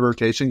keep them in the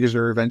rotation because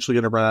they're eventually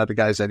going to run out of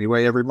guys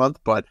anyway every month.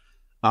 But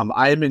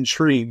I am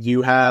intrigued.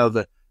 You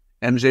have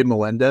MJ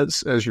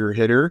Melendez as your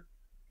hitter,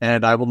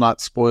 and I will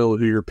not spoil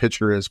who your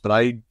pitcher is, but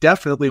I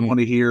definitely want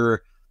to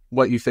hear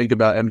what you think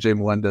about MJ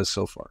Melendez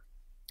so far.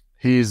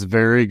 He's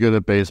very good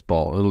at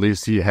baseball. At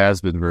least he has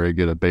been very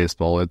good at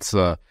baseball. It's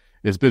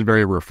been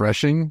very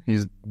refreshing.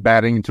 He's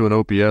batting to an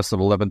OPS of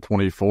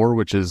 1124,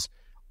 which is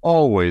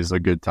always a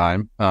good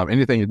time.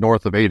 Anything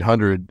north of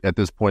 800 at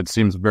this point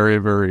seems very,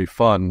 very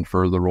fun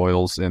for the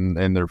Royals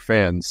and their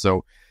fans.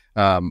 So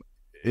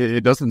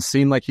it doesn't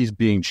seem like he's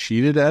being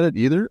cheated at it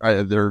either.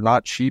 They're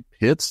not cheap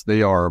hits.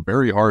 They are a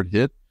very hard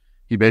hit.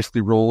 He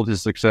basically rolled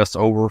his success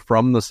over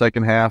from the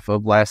second half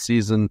of last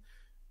season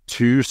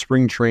to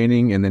spring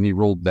training, and then he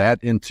rolled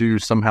that into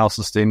somehow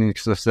sustaining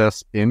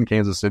success in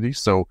Kansas City.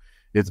 So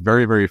it's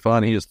very, very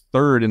fun. He is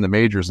third in the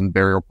majors in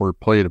barrier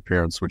plate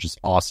appearance, which is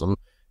awesome.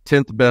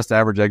 10th best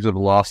average exit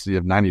velocity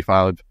of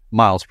 95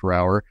 miles per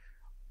hour.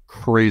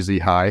 Crazy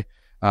high.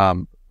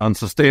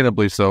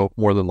 Unsustainably so,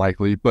 more than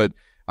likely. But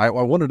I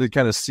wanted to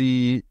kind of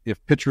see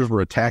if pitchers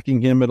were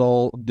attacking him at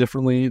all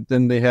differently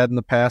than they had in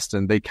the past,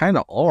 and they kind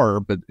of are,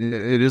 but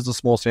it is a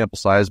small sample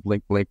size.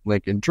 Blink, blink,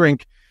 blink, and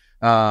drink.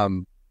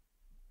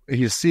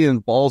 He's seeing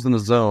balls in the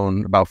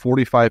zone about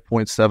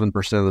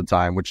 45.7% of the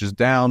time, which is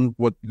down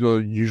what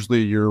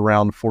usually you're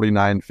around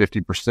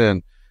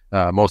 49-50%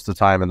 most of the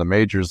time in the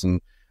majors.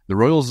 And the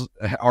Royals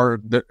are,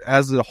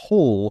 as a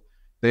whole,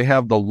 they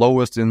have the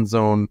lowest in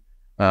zone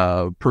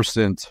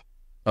percent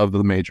of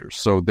the majors.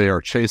 So they are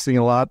chasing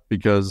a lot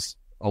because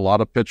a lot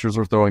of pitchers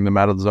are throwing them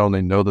out of the zone.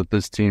 They know that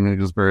this team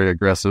is very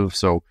aggressive,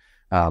 so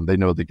they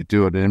know they could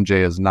do it. And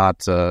MJ is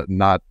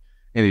not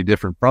any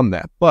different from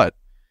that. But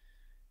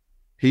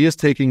he is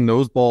taking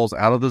those balls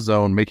out of the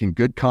zone, making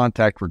good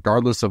contact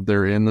regardless of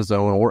they're in the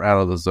zone or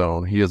out of the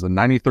zone. He is a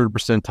 93rd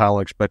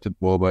percentile expected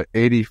WOBA,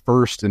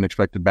 81st in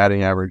expected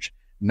batting average,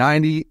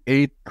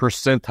 98th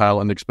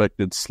percentile in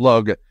expected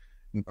slug.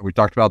 We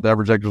talked about the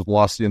average exit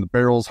velocity in the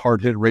barrels,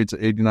 hard hit rates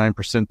at 89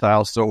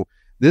 percentile. So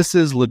this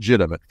is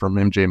legitimate from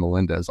MJ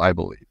Melendez, I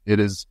believe.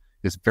 It's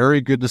very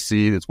good to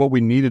see. It's what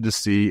we needed to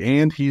see.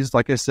 And he's,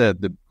 like I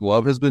said, the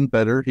glove has been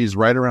better. He's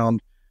right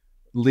around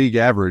league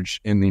average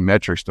in the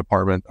metrics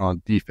department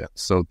on defense.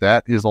 So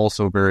that is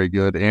also very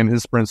good. And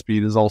his sprint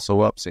speed is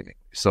also up seemingly.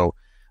 So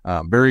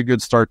very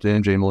good start to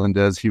MJ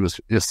Melendez. He was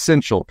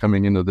essential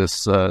coming into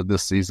this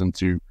season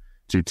to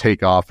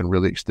take off and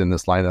really extend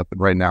this lineup.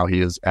 And right now he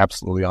is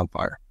absolutely on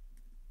fire.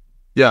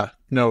 Yeah,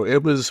 no,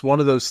 it was one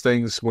of those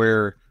things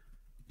where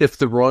if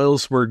the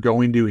Royals were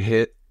going to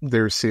hit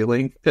their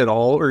ceiling at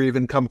all or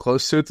even come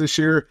close to it this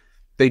year,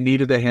 they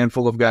needed a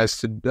handful of guys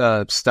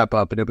to step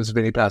up. And it was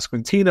Vinny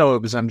Pasquantino,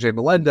 it was MJ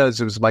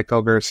Melendez, it was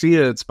Michael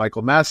Garcia, it's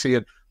Michael Massey,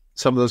 and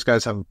some of those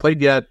guys haven't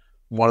played yet.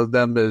 One of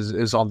them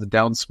is on the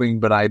downswing,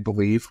 but I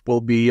believe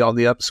will be on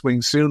the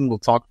upswing soon. We'll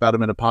talk about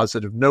him in a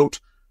positive note.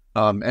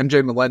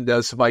 MJ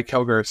Melendez,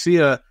 Michael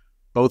Garcia,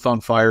 both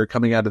on fire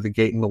coming out of the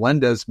gate. And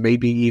Melendez,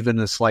 maybe even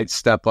a slight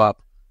step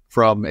up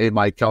from a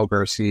Michael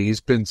Garcia.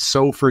 He's been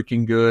so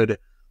freaking good.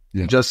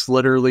 Yeah. Just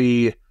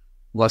literally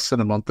less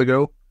than a month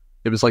ago.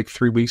 It was like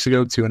 3 weeks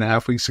ago,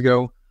 2.5 weeks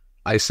ago.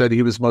 I said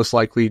he was most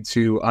likely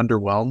to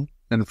underwhelm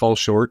and fall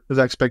short of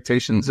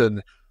expectations.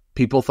 And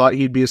people thought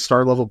he'd be a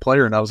star level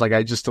player. And I was like,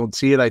 I just don't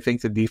see it. I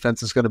think the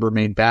defense is going to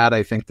remain bad.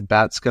 I think the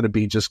bat's going to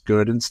be just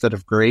good instead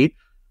of great.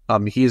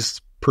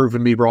 He's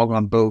proven me wrong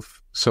on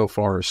both so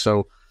far.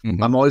 So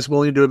I'm always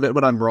willing to admit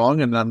when I'm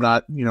wrong, and I'm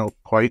not,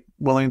 quite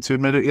willing to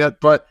admit it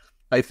yet, but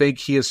I think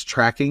he is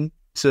tracking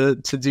to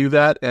do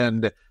that.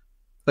 And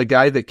a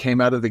guy that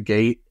came out of the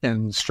gate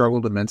and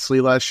struggled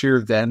immensely last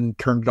year, then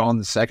turned on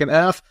the second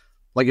half.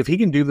 Like if he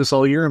can do this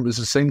all year, and it was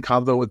the same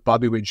combo with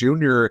Bobby Witt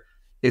Jr.,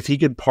 if he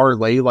could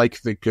parlay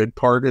like the good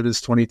part of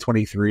his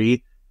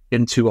 2023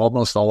 into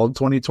almost all of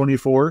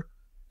 2024,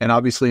 and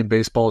obviously in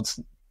baseball, it's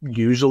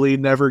usually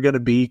never going to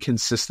be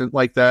consistent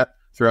like that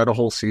throughout a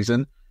whole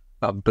season.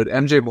 But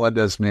MJ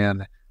Melendez,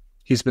 man,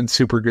 he's been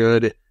super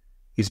good.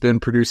 He's been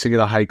producing at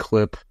a high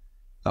clip.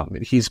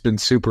 He's been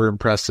super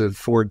impressive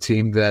for a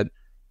team that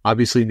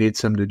obviously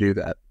needs him to do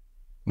that.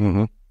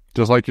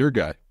 Just like your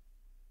guy.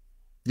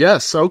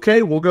 Yes.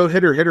 Okay. We'll go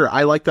hitter.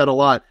 I like that a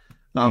lot.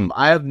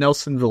 I have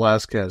Nelson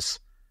Velasquez.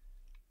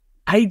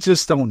 I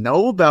just don't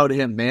know about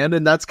him, man.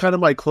 And that's kind of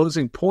my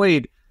closing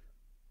point.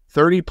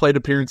 30 plate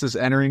appearances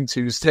entering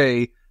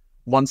Tuesday,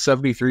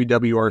 173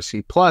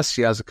 WRC plus.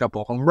 He has a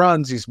couple home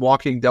runs. He's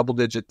walking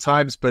double-digit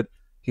times, but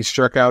he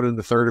struck out in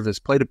the third of his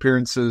plate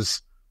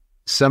appearances.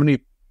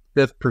 75th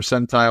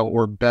percentile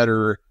or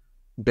better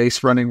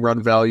base running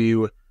run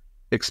value,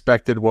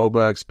 expected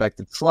WOBA,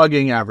 expected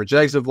slugging, average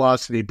exit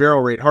velocity,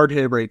 barrel rate, hard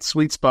hit rate,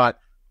 sweet spot,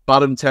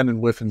 bottom 10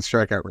 in whiff and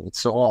strikeout rate.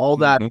 So all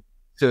that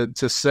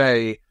to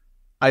say,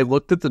 I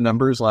looked at the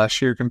numbers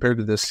last year compared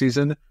to this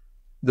season.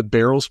 The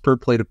barrels per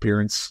plate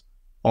appearance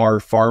are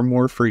far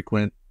more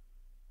frequent.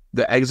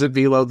 The exit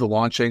velo, the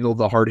launch angle,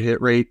 the hard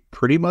hit rate,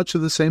 pretty much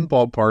of the same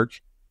ballpark.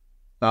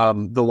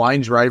 The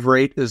line drive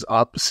rate is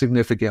up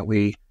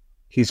significantly.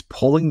 He's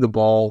pulling the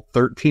ball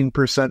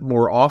 13%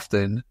 more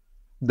often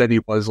than he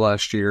was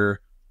last year.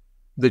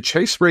 The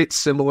chase rate's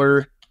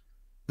similar.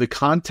 The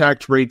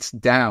contact rate's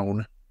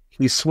down.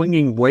 He's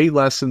swinging way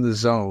less in the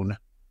zone.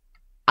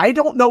 I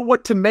don't know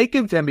what to make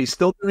of him. He's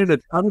still doing a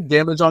ton of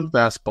damage on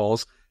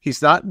fastballs.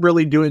 He's not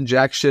really doing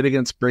jack shit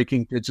against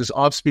breaking pitches.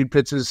 Off-speed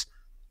pitches,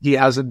 he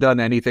hasn't done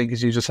anything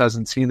because he just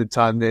hasn't seen a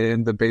ton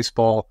in the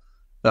baseball,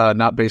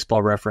 not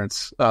baseball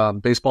reference,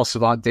 baseball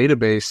savant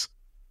database.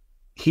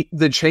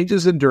 The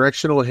changes in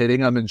directional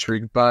hitting, I'm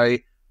intrigued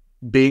by.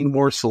 Being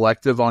more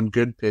selective on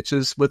good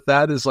pitches with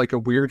that is like a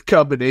weird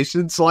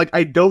combination. So like,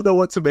 I don't know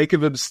what to make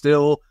of him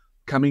still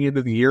coming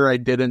into the year. I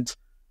didn't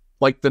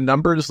like the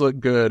numbers look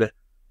good.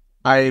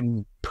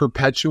 I'm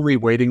perpetually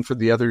waiting for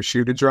the other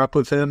shoe to drop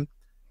with him.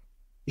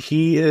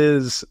 He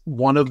is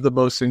one of the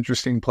most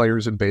interesting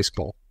players in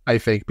baseball, I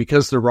think,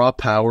 because the raw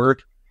power,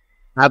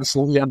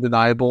 absolutely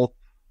undeniable.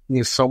 He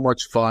is so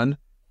much fun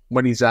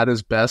when he's at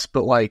his best,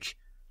 but like,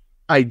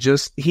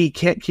 he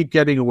can't keep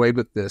getting away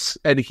with this.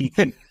 And he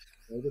can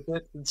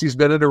since he's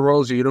been in a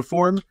Royals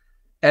uniform,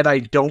 and I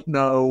don't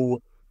know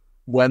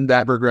when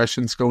that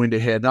regression's going to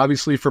hit. And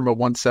obviously from a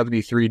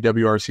 173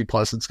 WRC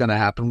plus, it's going to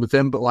happen with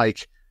him, but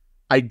like,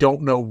 I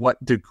don't know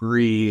what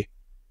degree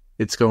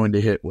it's going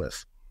to hit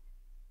with.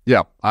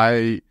 Yeah,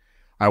 I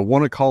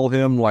want to call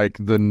him like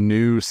the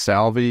new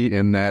Salvi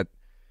in that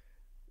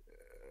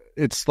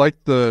it's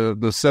like the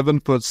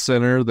 7-foot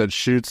center that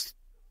shoots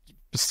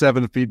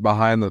 7 feet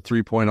behind the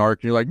 3-point arc,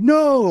 and you're like,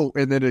 no,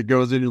 and then it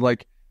goes in, you're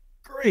like,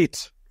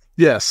 great.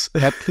 Yes.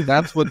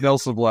 That's what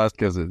Nelson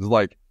Velasquez is.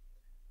 Like,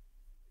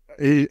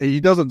 he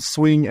doesn't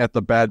swing at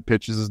the bad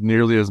pitches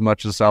nearly as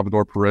much as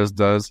Salvador Perez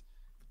does,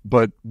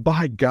 but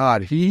by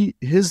God,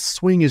 his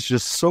swing is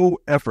just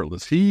so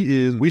effortless.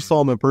 We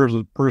saw him in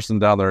person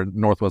down there in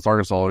Northwest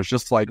Arkansas. It's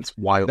just like, it's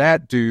wild.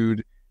 That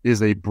dude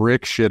is a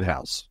brick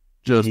shithouse.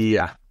 Just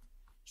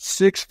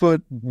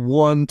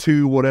 6'1",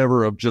 2",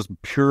 whatever, of just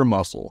pure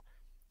muscle.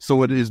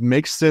 So it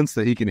makes sense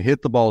that he can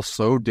hit the ball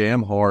so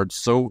damn hard,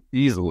 so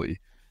easily,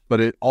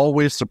 but it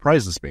always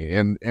surprises me.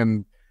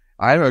 And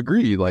I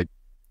agree, like,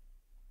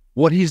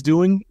 what he's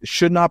doing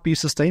should not be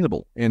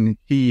sustainable. And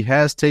he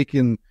has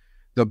taken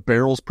the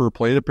barrels per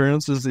plate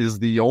appearances is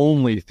the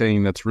only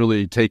thing that's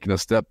really taken a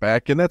step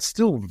back, and that's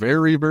still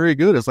very, very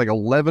good. It's like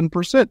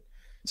 11%.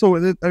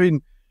 So,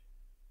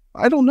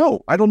 I don't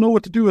know. I don't know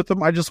what to do with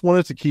him. I just want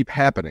it to keep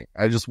happening.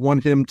 I just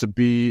want him to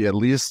be at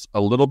least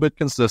a little bit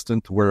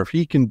consistent, where if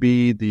he can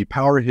be the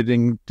power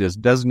hitting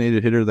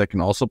designated hitter that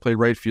can also play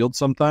right field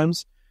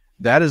sometimes,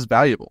 that is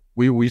valuable.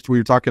 We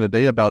were talking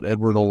today about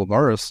Edward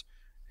Olivares,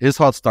 his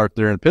hot start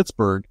there in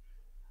Pittsburgh.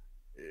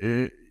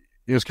 It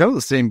was kind of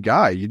the same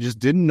guy. You just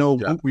didn't know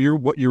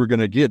what you were going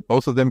to get.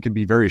 Both of them can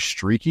be very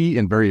streaky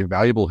and very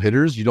valuable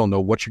hitters. You don't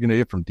know what you're going to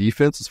get from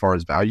defense as far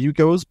as value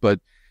goes, but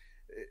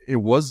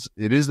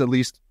it is at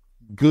least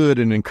good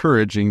and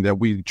encouraging that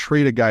we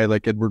trade a guy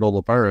like Edward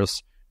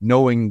Olivares,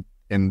 knowing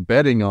and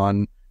betting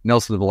on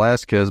Nelson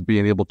Velasquez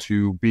being able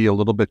to be a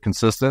little bit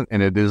consistent,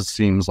 and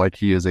seems like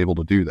he is able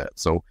to do that.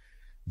 So,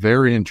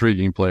 very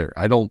intriguing player.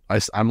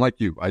 I'm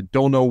like you. I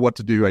don't know what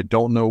to do. I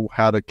don't know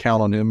how to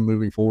count on him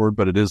moving forward,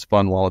 but it is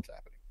fun while it's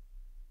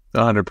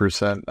happening.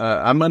 100%.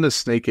 I'm going to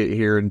snake it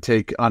here and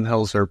take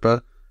Angel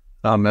Zerpa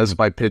as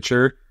my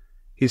pitcher.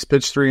 He's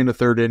pitched 3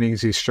 1/3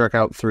 innings. He's struck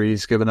out 3.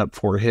 He's given up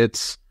 4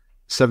 hits,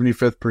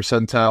 75th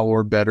percentile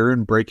or better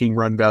in breaking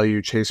run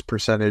value, chase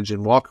percentage,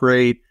 and walk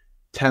rate,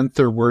 10th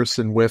or worse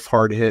in whiff,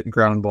 hard hit, and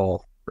ground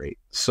ball rate.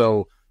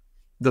 So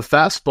the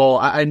fastball,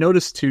 I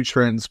noticed 2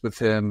 trends with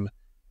him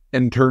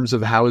in terms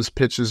of how his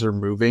pitches are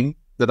moving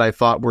that I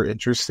thought were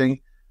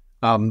interesting.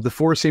 The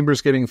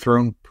 4-seamer's getting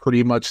thrown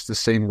pretty much the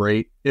same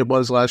rate it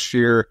was last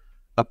year.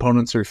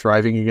 Opponents are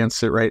thriving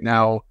against it right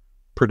now,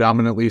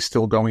 predominantly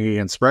still going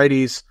against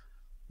righties.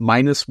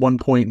 Minus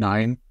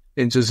 1.9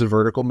 inches of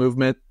vertical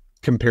movement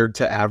compared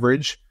to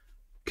average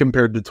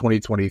compared to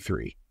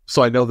 2023.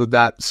 So I know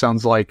that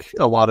sounds like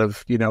a lot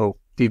of,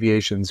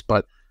 deviations,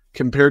 but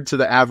compared to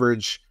the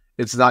average,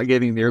 it's not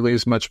getting nearly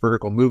as much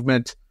vertical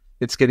movement.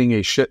 It's getting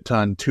a shit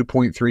ton,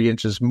 2.3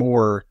 inches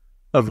more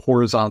of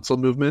horizontal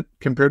movement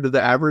compared to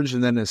the average.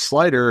 And then his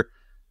slider,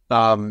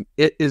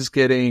 it is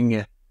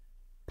getting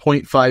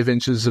 0.5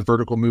 inches of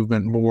vertical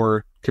movement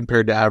more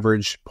compared to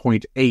average,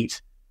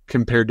 0.8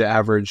 compared to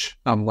average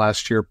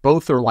last year.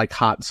 Both are like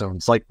hot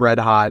zones, like red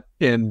hot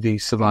in the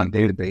Savant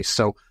database.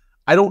 So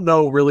I don't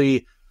know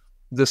really,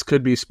 this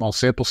could be small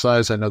sample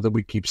size. I know that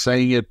we keep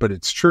saying it, but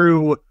it's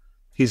true.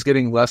 He's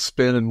getting less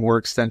spin and more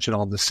extension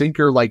on the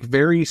sinker, like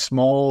very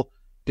small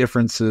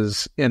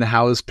differences in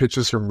how his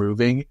pitches are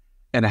moving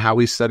and how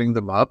he's setting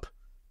them up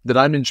that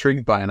I'm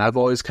intrigued by. And I've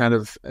always kind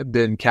of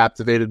been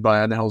captivated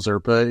by Angel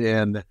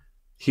Zerpa, and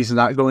he's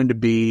not going to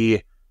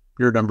be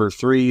your number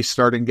 3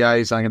 starting guy.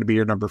 He's not going to be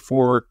your number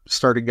 4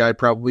 starting guy.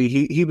 Probably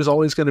he was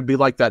always going to be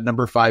like that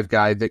number 5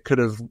 guy that could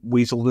have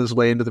weaseled his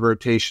way into the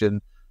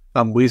rotation.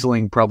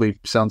 Weaseling probably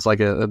sounds like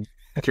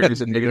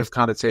carries a negative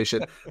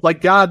connotation.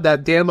 Like, God,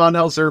 that damn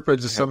Angel Zerpa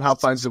just somehow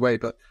finds a way.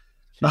 But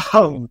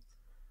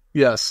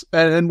Yes,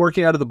 and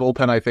working out of the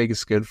bullpen, I think,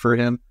 is good for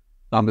him,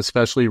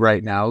 especially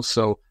right now.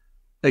 So,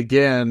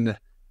 again,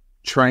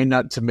 trying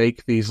not to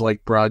make these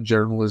like broad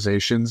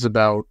generalizations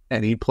about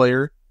any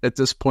player at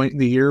this point in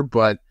the year,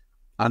 but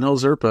I know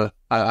Zerpa.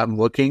 I'm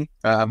looking.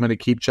 I'm going to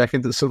keep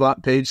checking the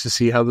Savant page to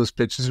see how those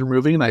pitches are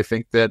moving, and I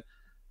think that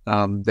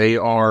they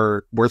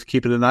are worth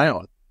keeping an eye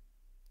on.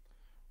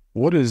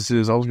 What is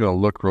his? I was going to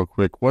look real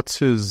quick. What's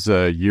his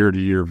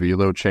year-to-year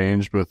velo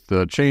change with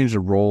the change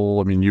of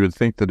role? I mean, you would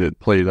think that it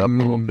played up a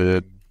little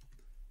bit.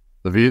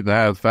 The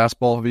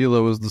fastball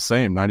velo is the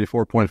same,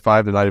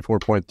 94.5 to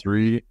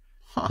 94.3.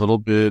 A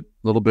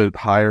little bit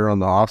higher on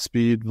the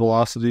off-speed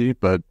velocity,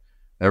 but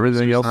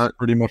everything else is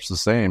pretty much the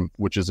same,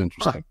 which is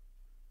interesting.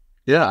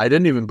 Yeah, I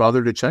didn't even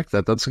bother to check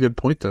that. That's a good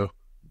point, though.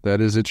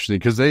 That is interesting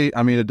because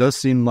it does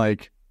seem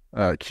like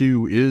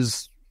Q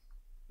is,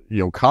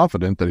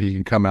 confident that he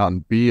can come out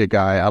and be a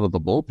guy out of the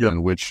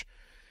bullpen, which,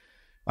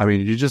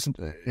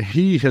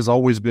 he has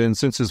always been,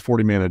 since his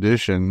 40-man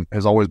edition,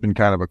 has always been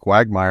kind of a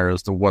quagmire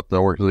as to what the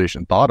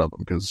organization thought of him,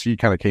 because he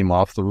kind of came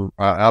off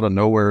out of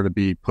nowhere to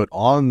be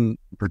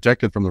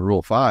protected from the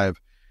Rule 5,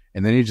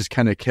 and then he just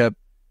kind of kept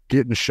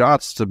getting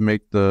shots to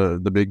make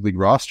the big league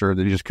roster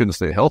that he just couldn't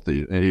stay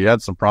healthy. And he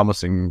had some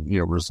promising,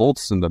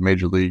 results in the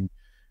major league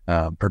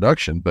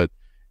production, but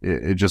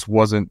it just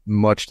wasn't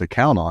much to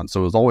count on.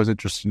 So it was always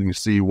interesting to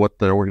see what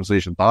the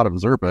organization thought of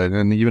Zerpa, and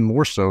then even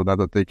more so now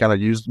that they kind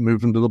of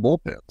moved him to the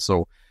bullpen.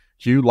 So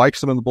Hugh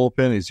likes him in the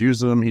bullpen. He's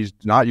using him. He's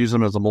not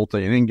using him as a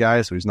multi-inning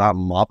guy, so he's not a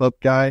mop-up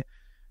guy,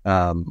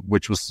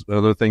 which was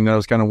another thing that I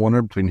was kind of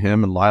wondering between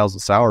him and Lyles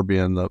and Sauer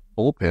being in the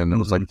bullpen. It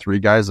was like three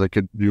guys that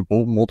could do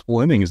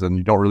multiple innings, and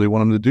you don't really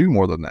want them to do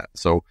more than that.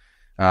 So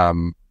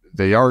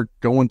they are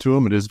going to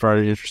him. It is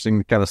very interesting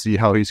to kind of see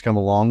how he's come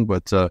along,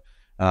 but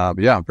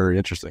yeah, very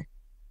interesting.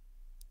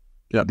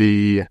 Yeah,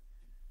 the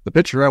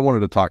pitcher I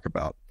wanted to talk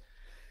about,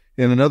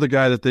 and another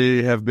guy that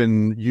they have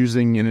been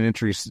using in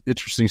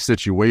interesting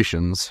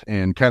situations,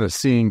 and kind of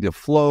seeing the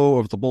flow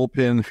of the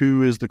bullpen,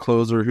 who is the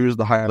closer, who's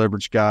the high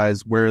leverage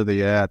guys, where are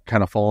they at,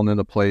 kind of falling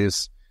into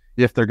place,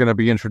 if they're going to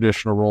be in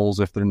traditional roles,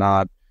 if they're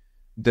not.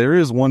 There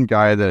is one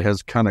guy that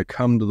has kind of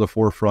come to the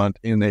forefront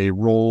in a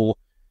role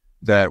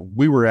that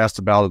we were asked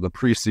about in the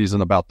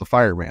preseason about the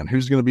fireman.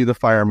 Who's going to be the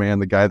fireman,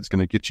 the guy that's going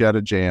to get you out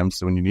of jams?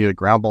 So when you need a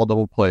ground ball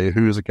double play,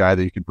 who is a guy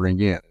that you could bring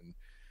in? And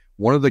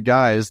one of the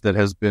guys that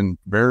has been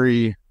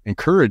very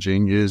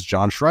encouraging is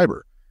John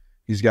Schreiber.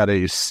 He's got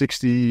a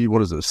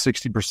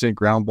 60%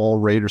 ground ball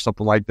rate or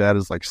something like that,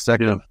 is like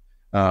second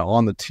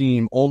on the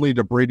team, only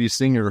to Brady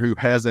Singer, who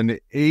has an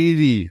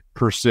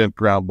 80%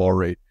 ground ball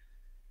rate.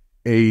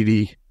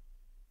 80%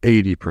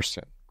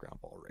 ground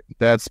ball rate.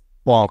 That's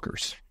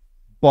bonkers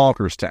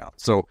town.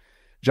 So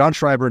John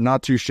Schreiber,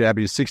 not too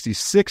shabby,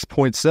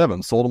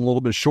 66.7, sold him a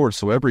little bit short.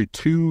 So every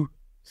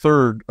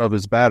 2/3 of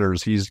his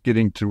batters, he's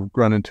getting to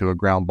run into a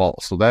ground ball.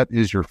 So that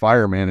is your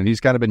fireman, and he's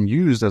kind of been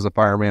used as a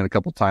fireman a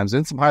couple times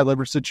in some high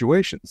leverage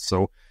situations.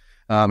 So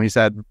he's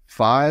had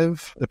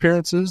 5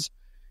 appearances.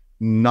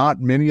 Not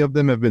many of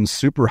them have been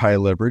super high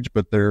leverage,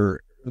 but there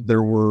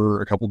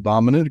were a couple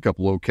dominant, a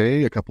couple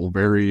okay, a couple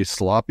very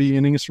sloppy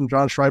innings from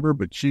John Schreiber.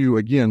 But Q,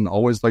 again,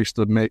 always likes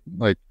to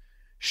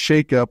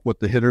shake up what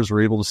the hitters were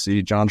able to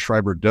see. John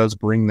Schreiber does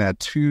bring that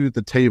to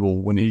the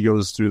table when he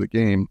goes through the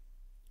game,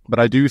 but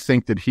I do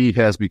think that he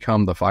has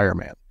become the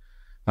fireman.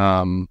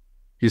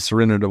 He's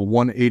surrendered a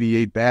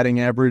 188 batting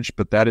average,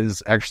 but that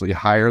is actually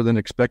higher than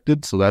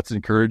expected, so that's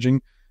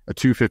encouraging. A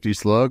 250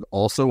 slug,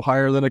 also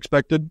higher than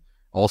expected,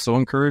 also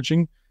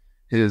encouraging.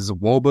 His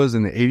WOBA is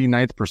in the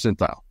 89th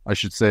percentile. I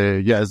should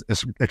say, his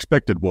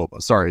expected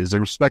WOBA. Sorry, his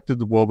expected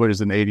WOBA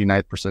is in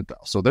 89th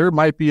percentile. So there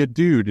might be a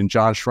dude in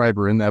John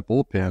Schreiber in that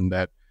bullpen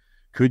that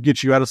could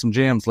get you out of some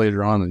jams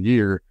later on in the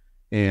year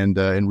and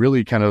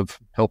really kind of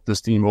help this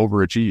team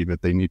overachieve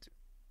if they need to.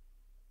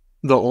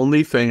 The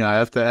only thing I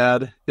have to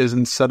add is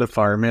instead of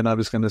fireman, I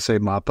was going to say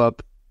mop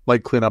up,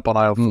 like clean up on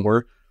aisle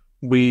 4.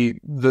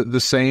 The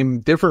same,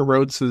 different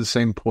roads to the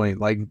same point.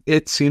 Like,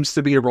 it seems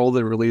to be a role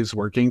that really is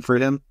working for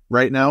him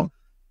right now.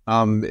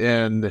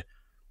 And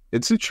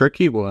it's a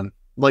tricky one.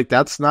 Like,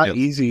 that's not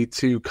easy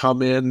to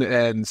come in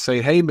and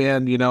say, hey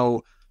man,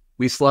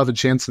 we still have a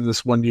chance in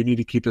this one. You need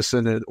to keep us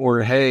in it.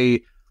 Or,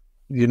 hey,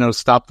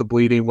 stop the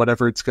bleeding,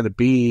 whatever it's going to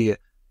be.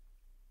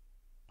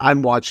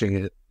 I'm watching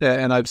it.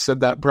 And I've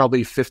said that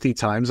probably 50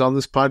 times on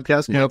this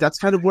podcast. Yep. That's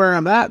kind of where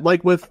I'm at.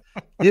 Like, with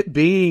it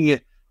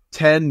being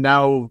 10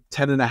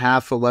 and a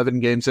half, 11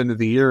 games into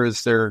the year,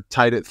 as they're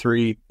tied at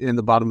 3 in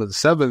the bottom of the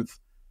 7th.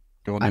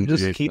 I'm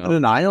just keeping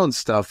an eye on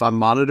stuff. I'm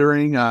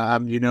monitoring.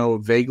 I'm,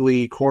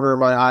 vaguely corner of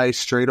my eye,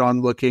 straight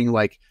on looking.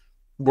 Like,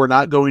 we're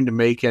not going to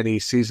make any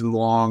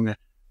season-long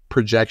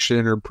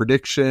projection or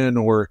prediction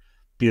or,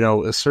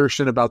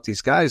 assertion about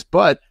these guys.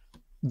 But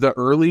the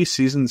early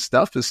season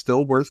stuff is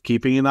still worth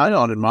keeping an eye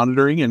on and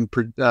monitoring and,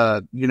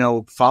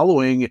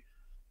 following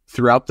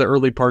throughout the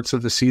early parts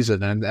of the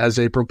season. And as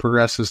April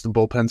progresses, the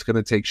bullpen's going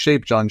to take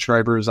shape. John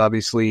Schreiber is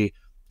obviously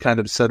kind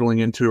of settling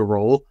into a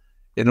role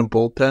in a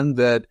bullpen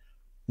that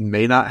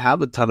may not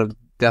have a ton of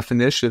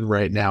definition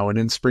right now. And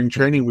in spring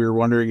training, we were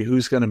wondering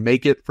who's going to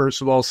make it,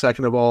 first of all.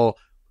 Second of all,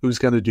 who's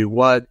going to do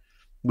what.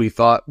 We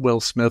thought Will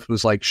Smith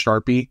was like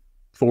Sharpie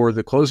for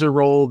the closer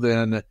role.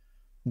 Then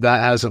that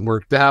hasn't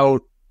worked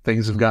out.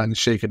 Things have gotten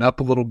shaken up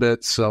a little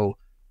bit. So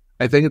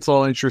I think it's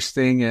all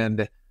interesting.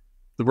 And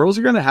the Royals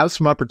are going to have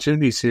some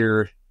opportunities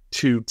here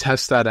to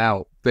test that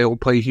out. They will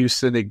play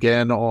Houston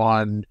again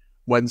on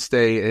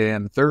Wednesday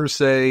and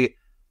Thursday.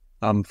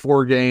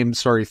 3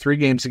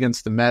 games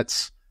against the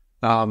Mets.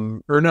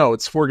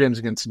 It's 4 games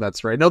against the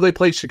Mets, right? No, they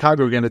played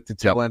Chicago again at the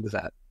tail end of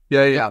that.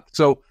 Yeah.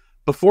 So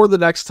before the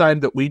next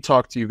time that we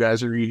talk to you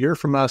guys or you hear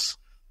from us,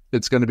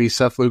 it's going to be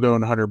Seth Lugo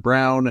and Hunter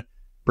Brown,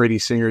 Brady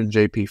Singer and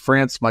JP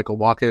France, Michael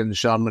Wacha and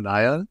Sean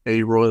Manaea,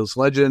 a Royals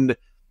legend,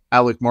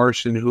 Alec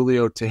Marsh and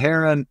Julio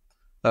Teheran,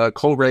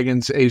 Cole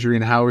Reagans,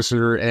 Adrian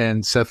Hauser,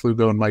 and Seth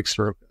Lugo and Mike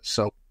Soroka.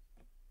 So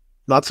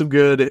lots of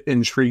good,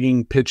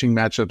 intriguing pitching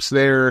matchups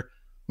there.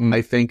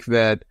 I think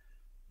that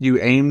you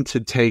aim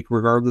to take,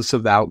 regardless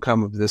of the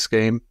outcome of this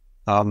game,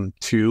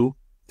 2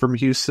 from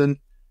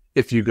Houston.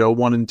 If you go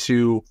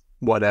 1-2,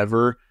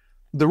 whatever,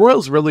 the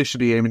Royals really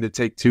should be aiming to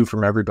take 2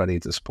 from everybody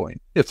at this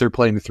point if they're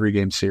playing a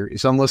 3-game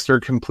series, unless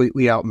they're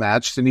completely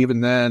outmatched. And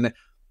even then,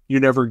 you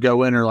never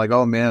go in or like,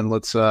 oh man,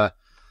 let's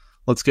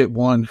get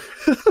 1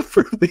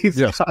 for these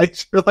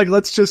guys. Or like,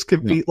 let's just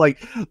compete. Yeah.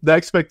 Like the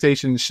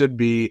expectation should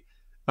be,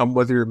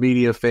 whether you're a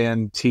media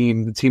fan,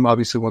 the team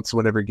obviously wants to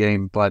win every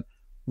game, but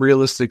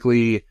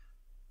realistically,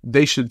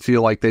 they should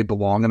feel like they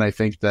belong. And I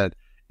think that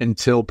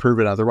until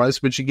proven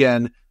otherwise, which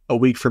again, a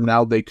week from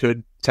now, they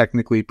could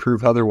technically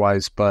prove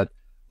otherwise. But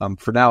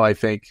for now, I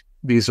think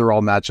these are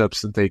all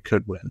matchups that they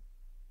could win.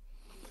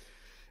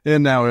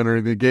 And now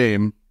entering the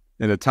game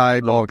in a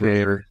tie ball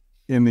game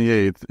in the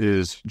 8th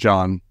is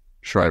John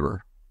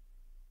Schreiber.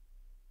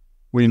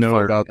 We know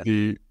about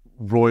the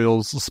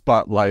Royals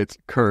spotlight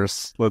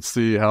curse. Let's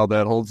see how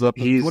that holds up.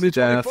 He's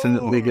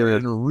definitely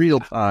good in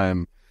real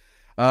time.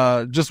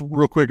 Just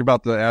real quick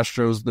about the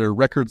Astros, their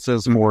record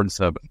says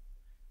 4-7.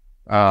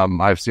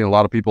 I've seen a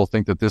lot of people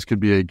think that this could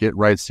be a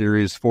get-right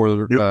series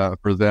for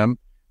them.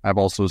 I've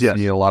also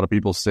seen a lot of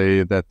people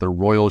say that the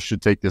Royals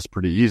should take this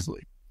pretty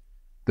easily.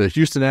 The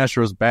Houston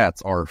Astros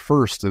bats are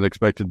first in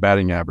expected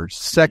batting average,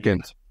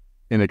 second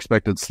in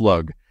expected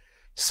slug,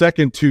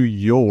 second to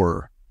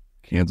your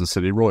Kansas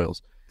City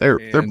Royals. They're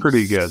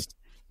pretty good.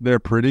 They're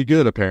pretty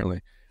good,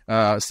 apparently.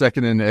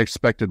 Second in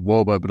expected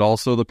WOBA, but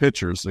also the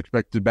pitchers.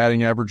 Expected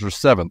batting average are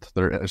 7th.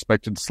 Their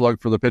expected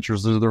slug for the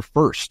pitchers is their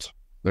first.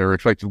 Their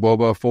expected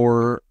WOBA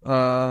for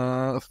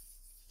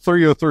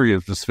 303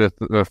 is just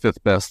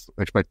fifth best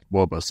expected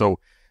WOBA. So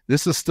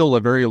this is still a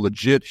very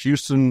legit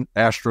Houston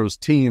Astros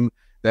team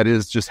that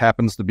just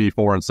happens to be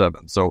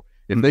 4-7. So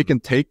if they can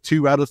take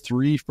 2 out of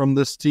 3 from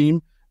this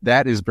team,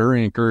 that is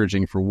very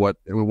encouraging for what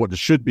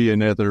should be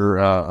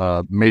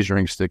another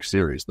measuring stick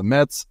series. The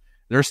Mets,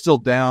 they're still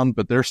down,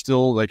 but they're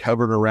still like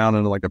hovering around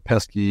in like a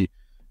pesky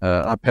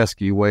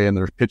way, and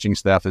their pitching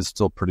staff is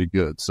still pretty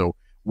good. So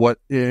what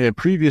in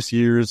previous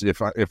years,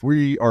 if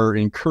we are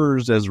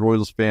encouraged as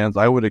Royals fans,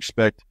 I would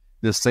expect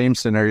this same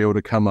scenario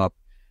to come up.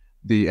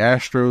 The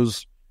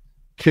Astros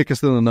kick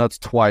us in the nuts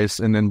twice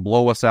and then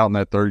blow us out in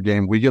that 3rd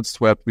game. We get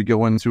swept. We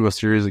go into a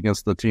series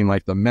against the team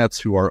like the Mets,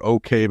 who are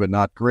okay but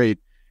not great,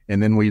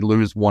 and then we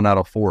lose 1 out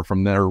of 4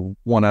 from there,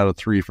 1 out of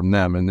 3 from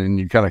them. And then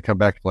you kind of come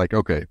back like,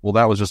 okay, well,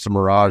 that was just a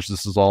mirage.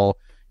 This is all,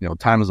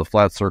 time is a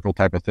flat circle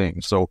type of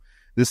thing. So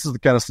this is the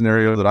kind of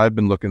scenario that I've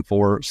been looking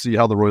for, see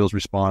how the Royals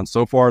respond.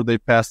 So far,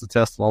 they've passed the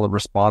test on all the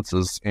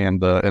responses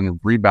and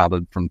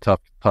rebounded from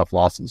tough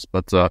losses.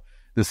 But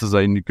this is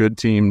a good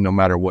team no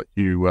matter what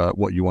you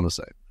want to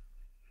say.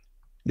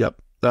 Yep.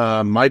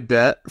 My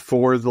bet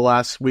for the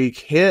last week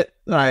hit.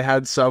 I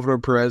had Salvador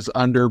Perez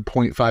under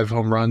 0.5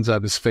 home runs. I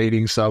was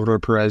fading Salvador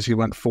Perez. He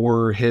went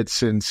 4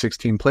 hits in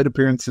 16 plate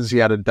appearances. He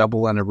had a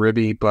double and a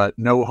ribby, but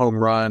no home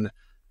run.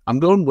 I'm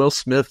going Will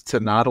Smith to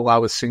not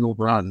allow a single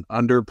run,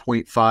 under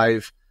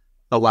 0.5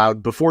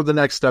 allowed before the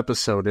next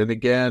episode. And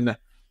again,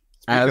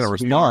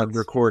 as we are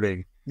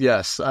recording,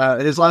 yes,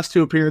 his last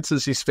 2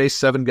 appearances, he's faced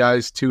 7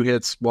 guys, 2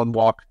 hits, 1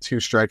 walk, 2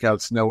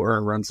 strikeouts, no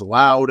earned runs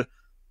allowed.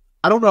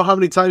 I don't know how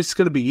many times it's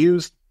going to be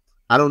used.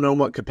 I don't know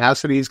what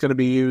capacity he's going to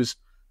be used,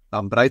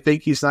 but I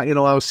think he's not going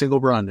to allow a single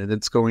run, and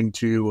it's going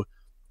to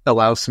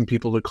allow some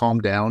people to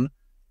calm down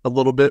a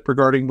little bit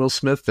regarding Will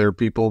Smith. There are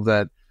people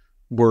that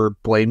were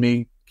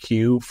blaming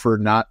Q for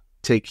not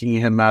taking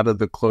him out of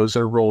the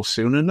closer role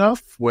soon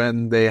enough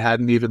when they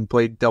hadn't even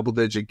played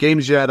double-digit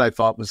games yet. I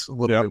thought was a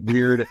little bit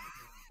weird.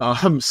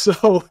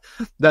 So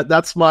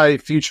that's my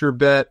future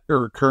bet,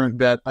 or current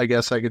bet, I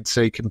guess I could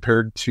say,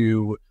 compared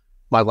to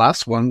my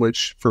last one,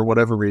 which for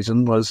whatever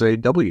reason was a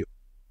W.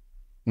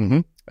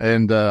 Mm-hmm.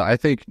 And I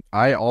think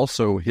I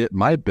also hit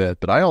my bet,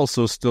 but I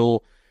also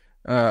still,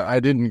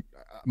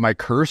 my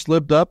curse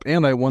lived up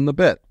and I won the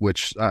bet,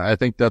 which I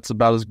think that's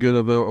about as good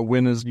of a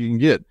win as you can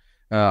get.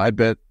 I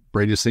bet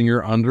Brady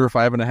Singer under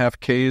 5.5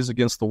 Ks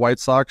against the White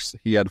Sox.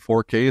 He had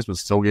 4 Ks, but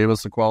still gave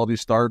us a quality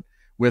start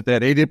with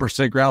that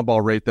 80% ground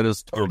ball rate that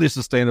is totally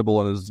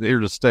sustainable and is here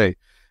to stay.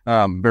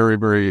 very,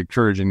 very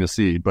encouraging to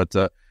see. But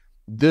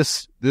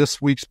this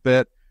week's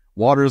bet,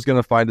 water is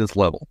going to find its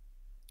level.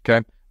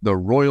 Okay, the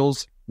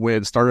Royals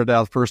started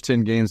out the first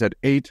 10 games at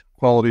 8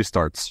 quality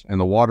starts, and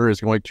the water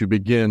is going to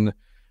begin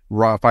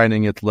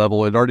finding its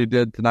level. It already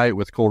did tonight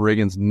with Cole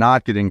Reagans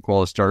not getting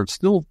quality starts.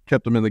 Still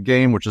kept them in the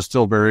game, which is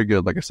still very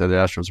good. Like I said, the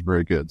Astros are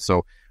very good.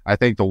 So I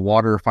think the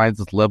water finds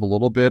its level a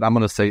little bit. I'm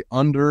going to say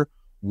under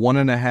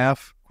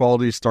 1.5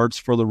 quality starts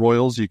for the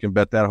Royals. You can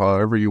bet that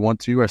however you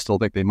want to. I still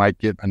think they might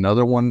get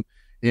another one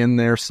in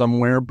there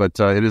somewhere, but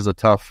it is a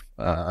tough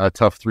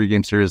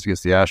 3-game series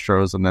against the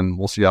Astros, and then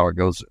we'll see how it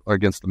goes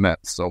against the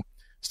Mets. So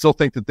still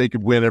think that they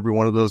could win every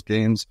one of those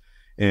games,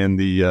 and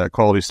the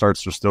quality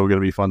starts are still going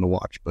to be fun to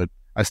watch. But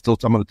I'm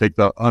going to take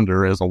the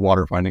under as a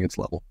water finding its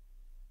level.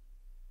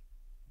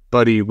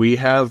 Buddy, we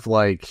have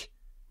like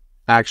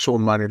actual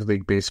minor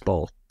league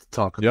baseball to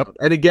talk about.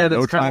 And again,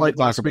 it's kind of like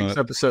last week's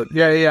episode.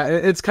 Yeah.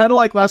 It's kind of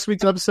like last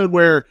week's episode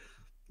where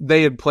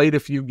they had played a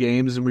few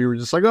games and we were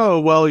just like,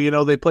 oh, well,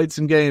 they played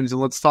some games and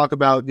let's talk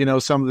about,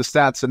 some of the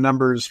stats and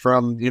numbers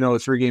from, a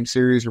 3-game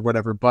series or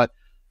whatever. But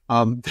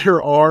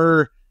there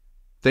are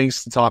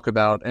things to talk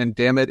about. And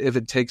damn it, if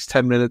it takes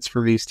 10 minutes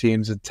for these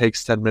teams, it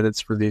takes 10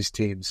 minutes for these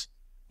teams.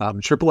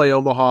 AAA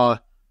Omaha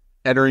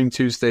entering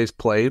Tuesday's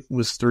play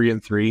was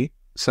 3-3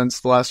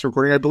 since the last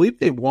recording. I believe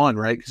they won,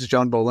 right? Because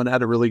John Bolin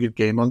had a really good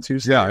game on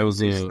Tuesday. Yeah, it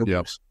was.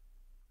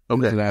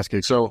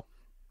 Okay, so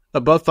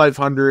above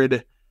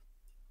 500.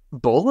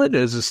 Bolin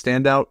is a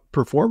standout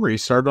performer. He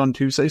started on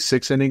Tuesday,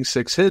 6 innings,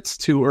 6 hits,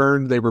 2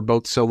 earned. They were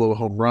both solo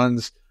home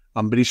runs,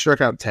 but he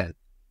struck out 10.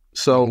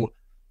 So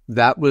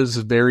that was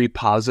very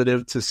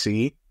positive to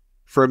see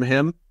from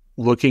him,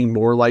 looking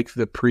more like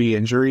the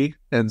pre-injury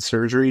and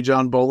surgery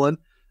John Bolin,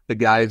 the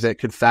guy that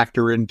could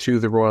factor into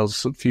the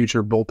Royals'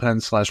 future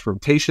bullpen /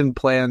 rotation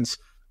plans.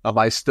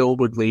 I still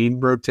would lean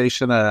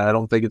rotation. I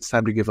don't think it's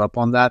time to give up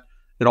on that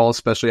at all,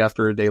 especially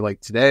after a day like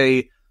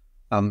today.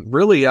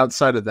 Really,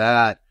 outside of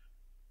that,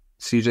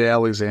 CJ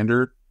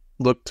Alexander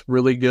looked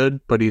really good,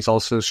 but he's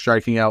also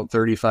striking out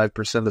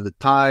 35% of the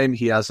time.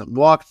 He hasn't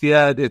walked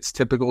yet. It's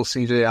typical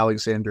CJ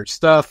Alexander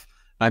stuff.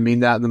 I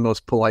mean that in the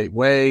most polite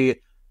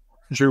way.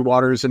 Drew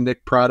Waters and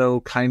Nick Pratto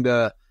kind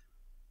of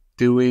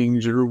doing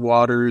Drew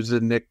Waters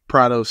and Nick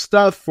Pratto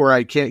stuff where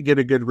I can't get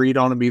a good read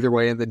on him either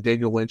way. And then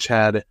Daniel Lynch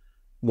had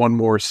one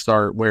more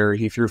start where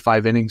he threw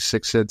 5 innings,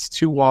 6 hits,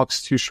 2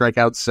 walks, 2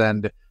 strikeouts,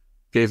 and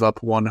gave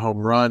up 1 home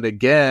run.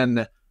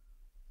 Again,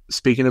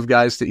 speaking of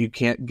guys that you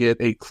can't get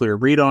a clear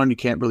read on, you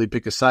can't really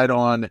pick a side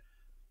on,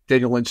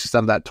 Daniel Lynch has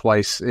done that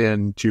twice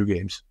in 2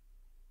 games.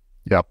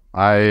 Yep.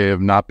 I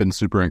have not been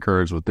super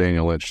encouraged with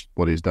Daniel Lynch,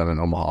 what he's done in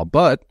Omaha,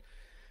 but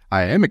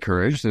I am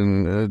encouraged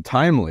and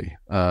timely,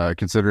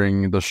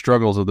 considering the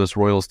struggles of this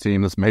Royals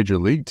team, this major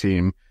league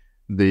team.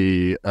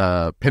 The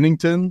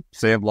Pennington,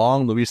 Sam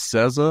Long, Luis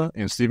Ceza,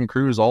 and Steven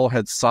Cruz all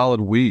had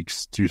solid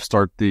weeks to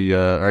start the,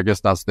 I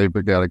guess not, they've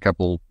got a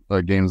couple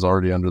games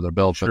already under their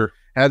belt, sure,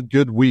 but had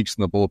good weeks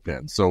in the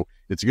bullpen. So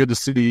it's good to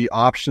see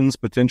options,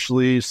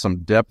 potentially some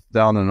depth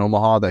down in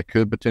Omaha that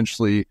could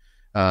potentially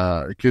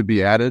could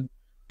be added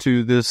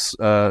to this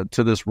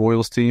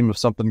Royals team if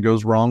something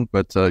goes wrong.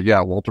 But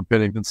Walter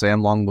Pennington,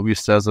 Sam Long,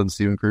 Luis Ceza, and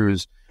Steven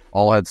Cruz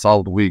all had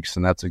solid weeks,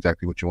 and that's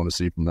exactly what you want to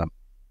see from them.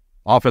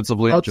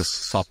 Offensively, just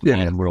soft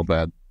and real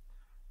bad.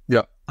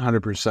 Yeah,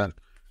 100%.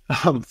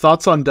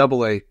 Thoughts on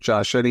AA,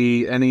 Josh?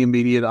 Any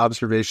immediate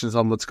observations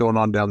on what's going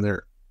on down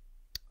there?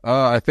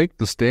 I think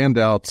the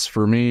standouts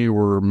for me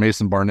were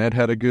Mason Barnett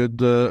had a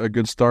good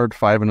start,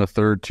 5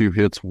 1/3, 2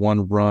 hits,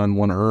 1 run,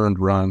 1 earned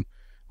run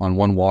on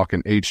 1 walk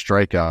and 8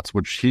 strikeouts,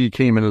 which he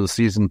came into the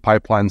season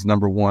Pipeline's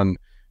number 1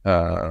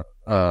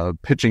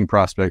 pitching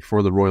prospect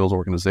for the Royals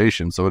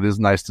organization. So it is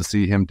nice to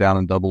see him down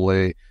in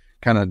AA,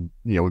 kind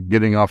of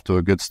getting off to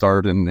a good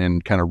start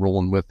and kind of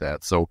rolling with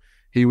that. So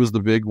he was the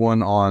big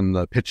one on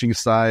the pitching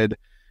side.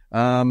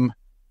 Not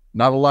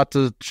a lot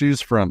to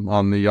choose from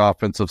on the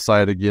offensive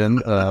side again.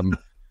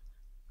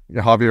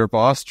 Javier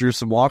Boss drew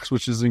some walks,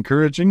 which is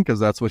encouraging because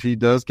that's what he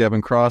does.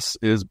 Gavin Cross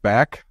is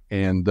back,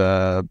 and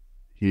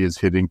he is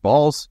hitting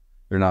balls.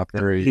 They're not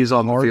very. He's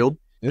on the field.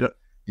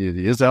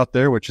 He is out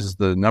there, which is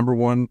the number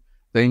one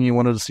thing you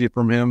wanted to see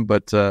from him.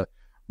 But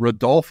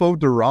Rodolfo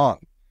Duran,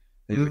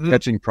 the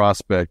catching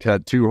prospect,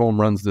 had 2 home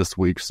runs this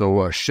week.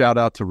 So shout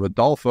out to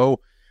Rodolfo.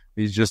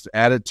 He's just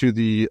added to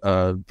the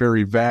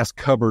very vast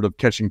cupboard of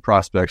catching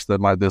prospects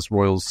that this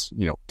Royals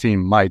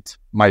team might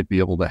be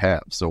able to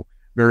have. So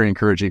very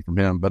encouraging from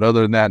him. But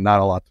other than that,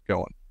 not a lot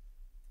going.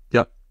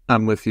 Yep,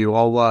 I'm with you.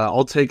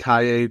 I'll take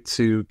high A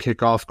to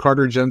kick off.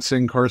 Carter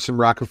Jensen, Carson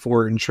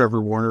Roccaforte, and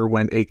Trevor Warner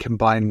went a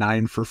combined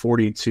 9 for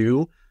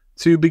 42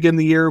 to begin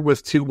the year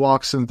with 2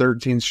 walks and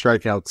 13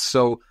 strikeouts.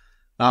 So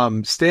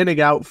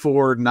standing out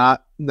for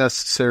not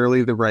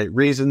necessarily the right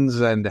reasons,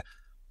 and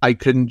I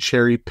couldn't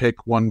cherry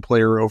pick one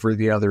player over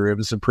the other. It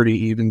was a pretty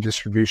even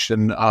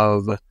distribution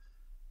of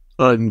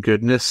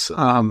ungoodness.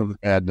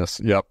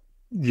 Badness, yep.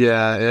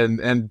 Yeah,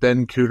 and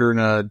Ben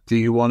Kudrna, do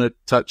you want to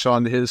touch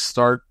on his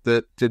start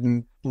that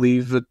didn't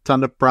leave a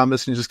ton of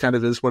promise and just kind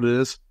of is what it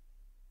is?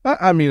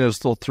 I mean, it was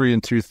still 3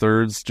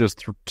 2/3,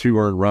 just 2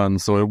 earned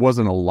runs, so it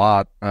wasn't a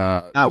lot.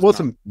 It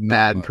wasn't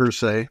bad per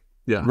se.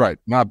 Yeah, right,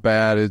 not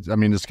bad.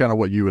 It's kind of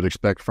what you would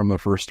expect from the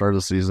first start of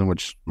the season,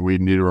 which we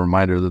need a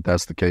reminder that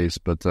that's the case.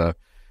 But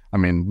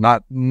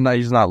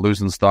he's not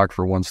losing stock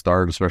for one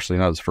start, especially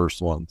not his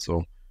first one.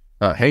 So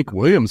Hank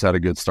Williams had a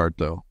good start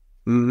though.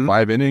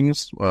 5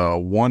 innings,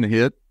 1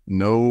 hit,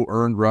 no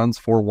earned runs,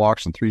 4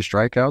 walks, and 3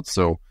 strikeouts.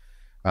 So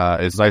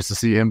it's nice to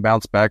see him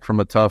bounce back from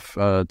a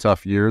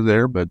tough year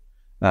there, but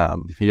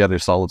he had a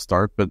solid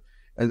start. But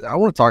I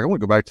want to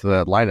go back to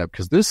that lineup,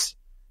 because this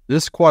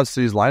Quad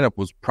Cities lineup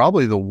was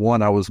probably the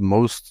one I was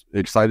most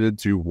excited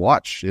to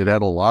watch. It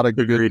had a lot of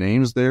good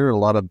names there, a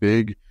lot of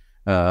big,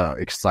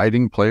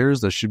 exciting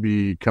players that should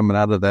be coming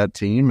out of that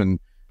team, and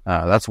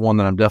that's one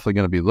that I'm definitely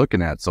going to be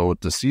looking at. So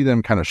to see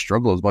them kind of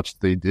struggle as much as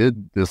they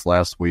did this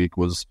last week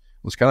was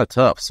kind of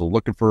tough. So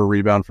looking for a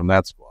rebound from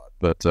that squad.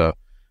 But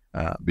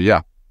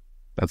yeah,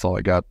 that's all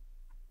I got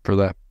for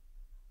that.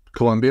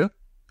 Columbia,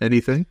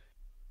 anything?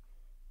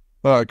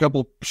 A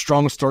couple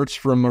strong starts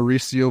from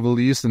Mauricio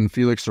Velez and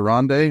Felix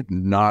Arande.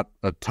 Not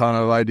a ton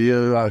of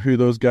idea who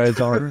those guys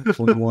are.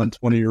 21,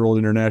 20-year-old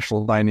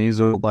international signees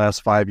over the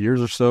last 5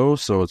 years or so.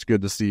 So it's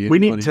good to see. We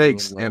need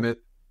takes, damn it.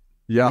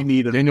 Yeah, we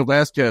need Daniel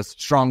Vasquez,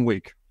 strong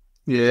week.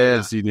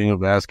 Yeah. See Daniel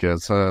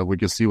Vasquez. We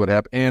can see what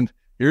happened. And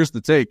here's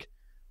the take.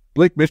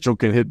 Blake Mitchell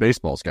can hit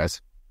baseballs,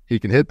 guys. He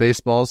can hit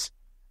baseballs.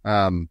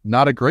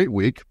 Not a great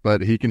week,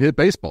 but he can hit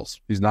baseballs.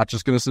 He's not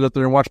just going to sit up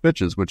there and watch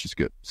pitches, which is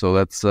good. So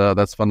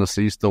that's fun to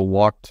see. Still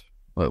walked.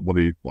 What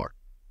did he walk?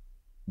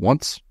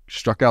 Once,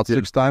 struck out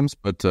 6 times,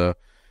 but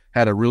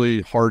had a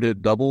really hard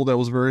hit double that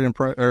was very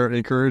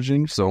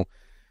encouraging. So it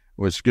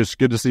was just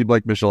good to see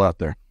Blake Mitchell out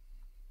there.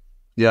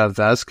 Yeah,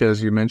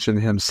 Vasquez, you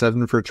mentioned him,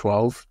 7 for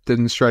 12.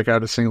 Didn't strike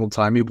out a single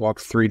time. He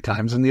walked 3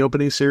 times in the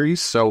opening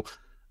series. So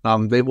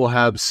they will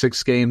have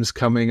 6 games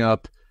coming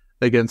up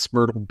against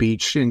Myrtle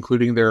Beach,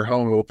 including their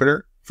home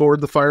opener for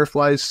the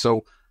Fireflies.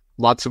 So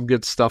lots of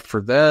good stuff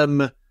for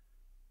them.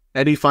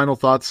 Any final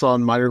thoughts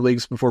on minor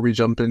leagues before we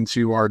jump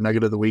into our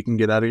nugget of the week and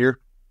get out of here?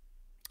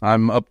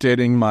 I'm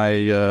updating my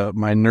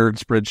nerd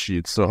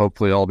spreadsheet, so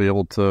hopefully I'll be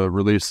able to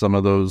release some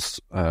of those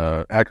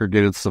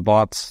aggregated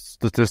Savant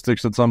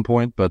statistics at some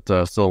point, but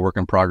still a work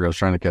in progress,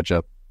 trying to catch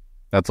up.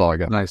 That's all I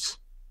got. Nice.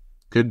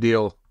 Good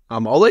deal.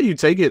 I'll let you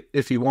take it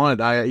if you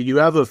want. You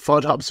have a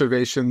fun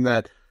observation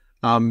that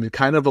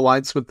kind of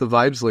aligns with the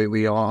vibes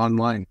lately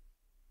online.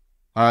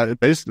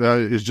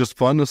 It's just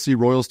fun to see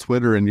Royals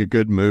Twitter in a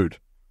good mood.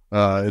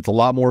 It's a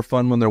lot more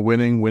fun when they're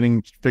winning.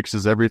 Winning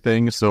fixes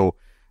everything, so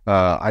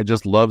I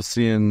just love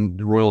seeing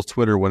Royals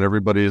Twitter when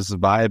everybody's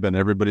vibing,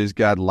 everybody's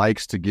got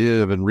likes to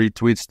give and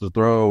retweets to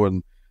throw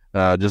and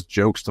just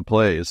jokes to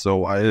play.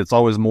 So it's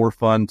always more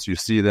fun to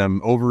see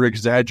them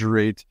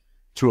over-exaggerate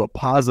to a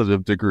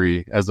positive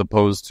degree as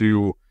opposed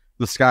to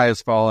the sky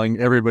is falling,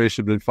 everybody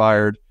should have been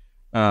fired,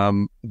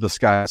 the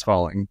sky is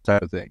falling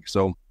type of thing.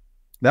 So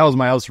that was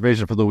my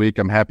observation for the week.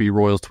 I'm happy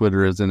Royals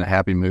Twitter is in a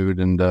happy mood,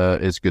 and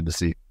it's good to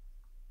see.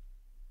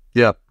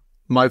 Yeah.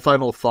 My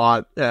final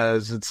thought,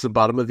 as it's the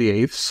bottom of the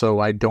 8th, so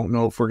I don't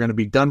know if we're going to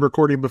be done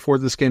recording before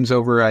this game's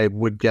over. I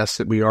would guess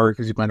that we are,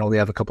 because you might only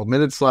have a couple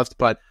minutes left.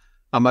 But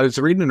I was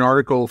reading an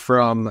article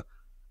from,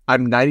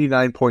 I'm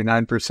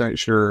 99.9%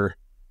 sure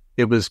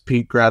it was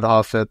Pete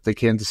Gradoff at the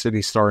Kansas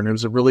City Star, and it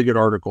was a really good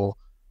article.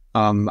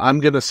 I'm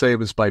going to say it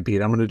was by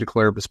Pete. I'm going to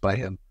declare it was by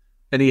him.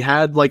 And he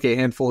had like a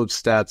handful of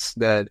stats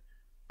that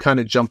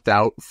kind of jumped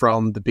out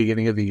from the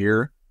beginning of the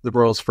year, the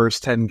Royals'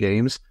 first 10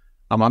 games.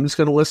 I'm just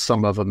going to list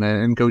some of them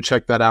and go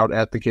check that out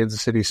at the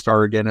Kansas City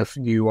Star again if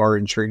you are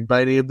intrigued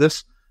by any of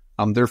this.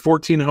 There are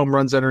 14 home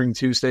runs entering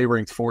Tuesday,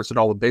 ranked 4th in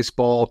all of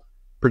baseball,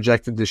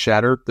 projected to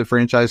shatter the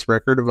franchise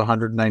record of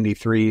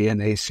 193 in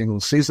a single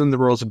season. The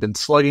Royals have been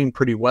slugging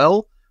pretty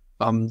well.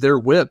 Their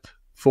whip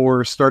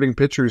for starting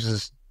pitchers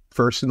is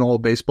 1st in all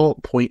of baseball,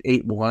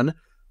 0.81,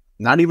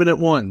 not even at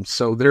 1.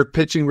 So they're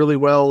pitching really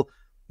well.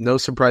 No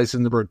surprise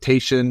in the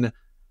rotation.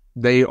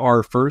 They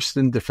are 1st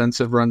in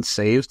defensive runs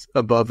saved,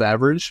 above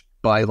average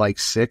by like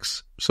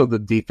 6. So the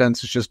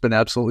defense has just been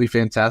absolutely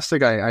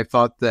fantastic. I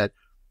thought that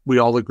we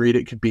all agreed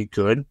it could be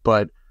good,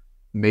 but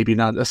maybe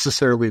not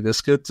necessarily this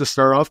good to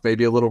start off.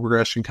 Maybe a little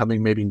regression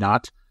coming, maybe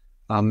not.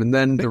 And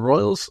then the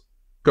Royals,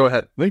 go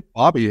ahead. I think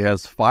Bobby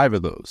has 5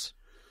 of those.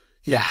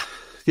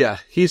 Yeah,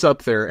 he's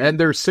up there. And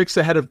they're 6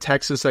 ahead of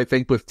Texas, I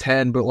think, with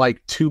 10, but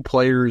like 2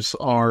 players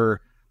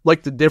are,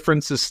 like the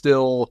difference is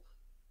still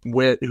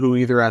Witt, who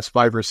either has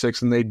 5 or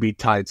 6, and they'd be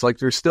tied. It's like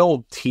they're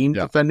still team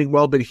defending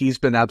well, but he's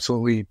been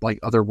absolutely like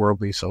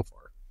otherworldly so far.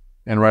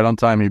 And right on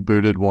time, he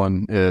booted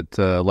one at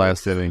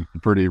last inning,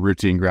 pretty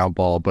routine ground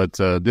ball, but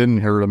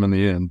didn't hurt him in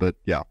the end. But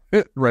yeah,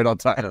 right on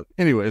time.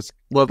 Anyways,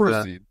 love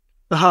proceed.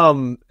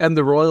 That. And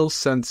the Royals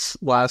since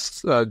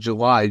last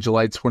July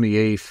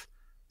 28th,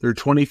 they're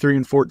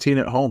 23-14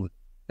 at home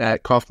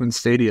at Kauffman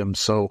Stadium.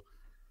 So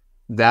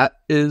that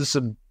is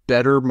a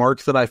better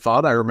mark than I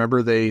thought. I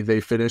remember they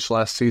finished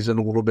last season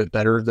a little bit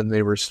better than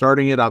they were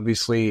starting it.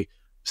 Obviously,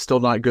 still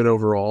not good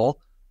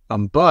overall.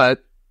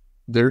 But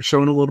they're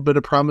showing a little bit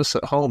of promise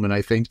at home. And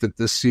I think that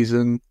this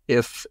season,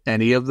 if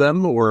any of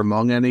them or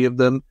among any of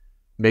them,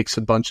 makes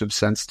a bunch of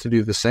sense to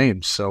do the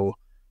same. So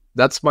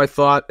that's my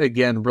thought.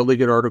 Again, really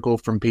good article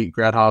from Pete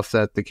Gradhoff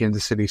at the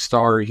Kansas City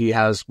Star. He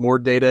has more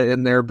data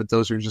in there, but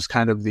those are just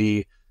kind of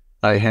the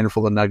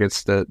handful of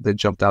nuggets that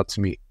jumped out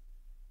to me.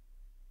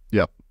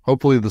 Yep.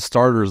 Hopefully the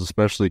starters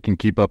especially can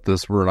keep up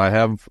this run. I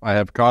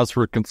have cause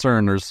for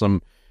concern. There's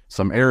some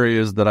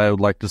areas that I would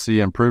like to see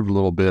improved a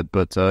little bit,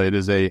 but it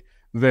is a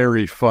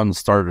very fun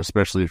start,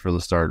 especially for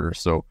the starters.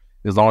 So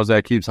as long as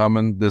that keeps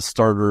humming,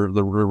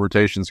 the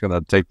rotation is going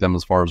to take them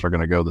as far as they're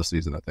going to go this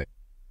season, I think.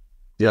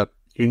 Yep.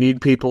 You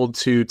need people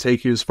to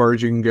take you as far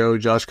as you can go.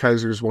 Josh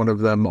Keiser is one of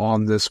them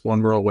on this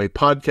One Row Away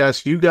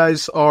podcast. You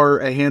guys are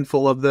a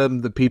handful of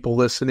them, the people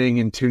listening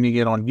and tuning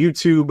in on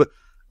YouTube,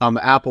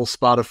 Apple,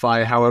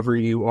 Spotify, however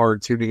you are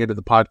tuning into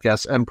the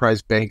podcast.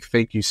 Emprise Bank,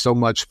 thank you so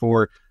much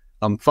for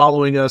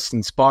following us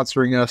and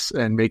sponsoring us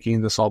and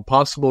making this all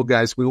possible.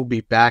 Guys, we will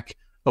be back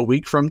a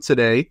week from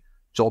today.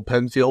 Joel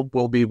Penfield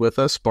will be with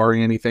us,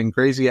 barring anything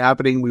crazy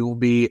happening. We will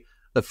be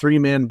a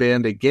 3-man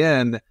band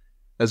again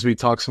as we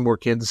talk some more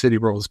Kansas City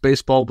Royals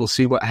baseball. We'll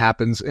see what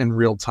happens in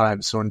real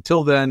time. So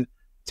until then,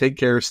 take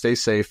care, stay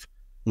safe,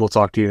 and we'll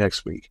talk to you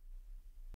next week.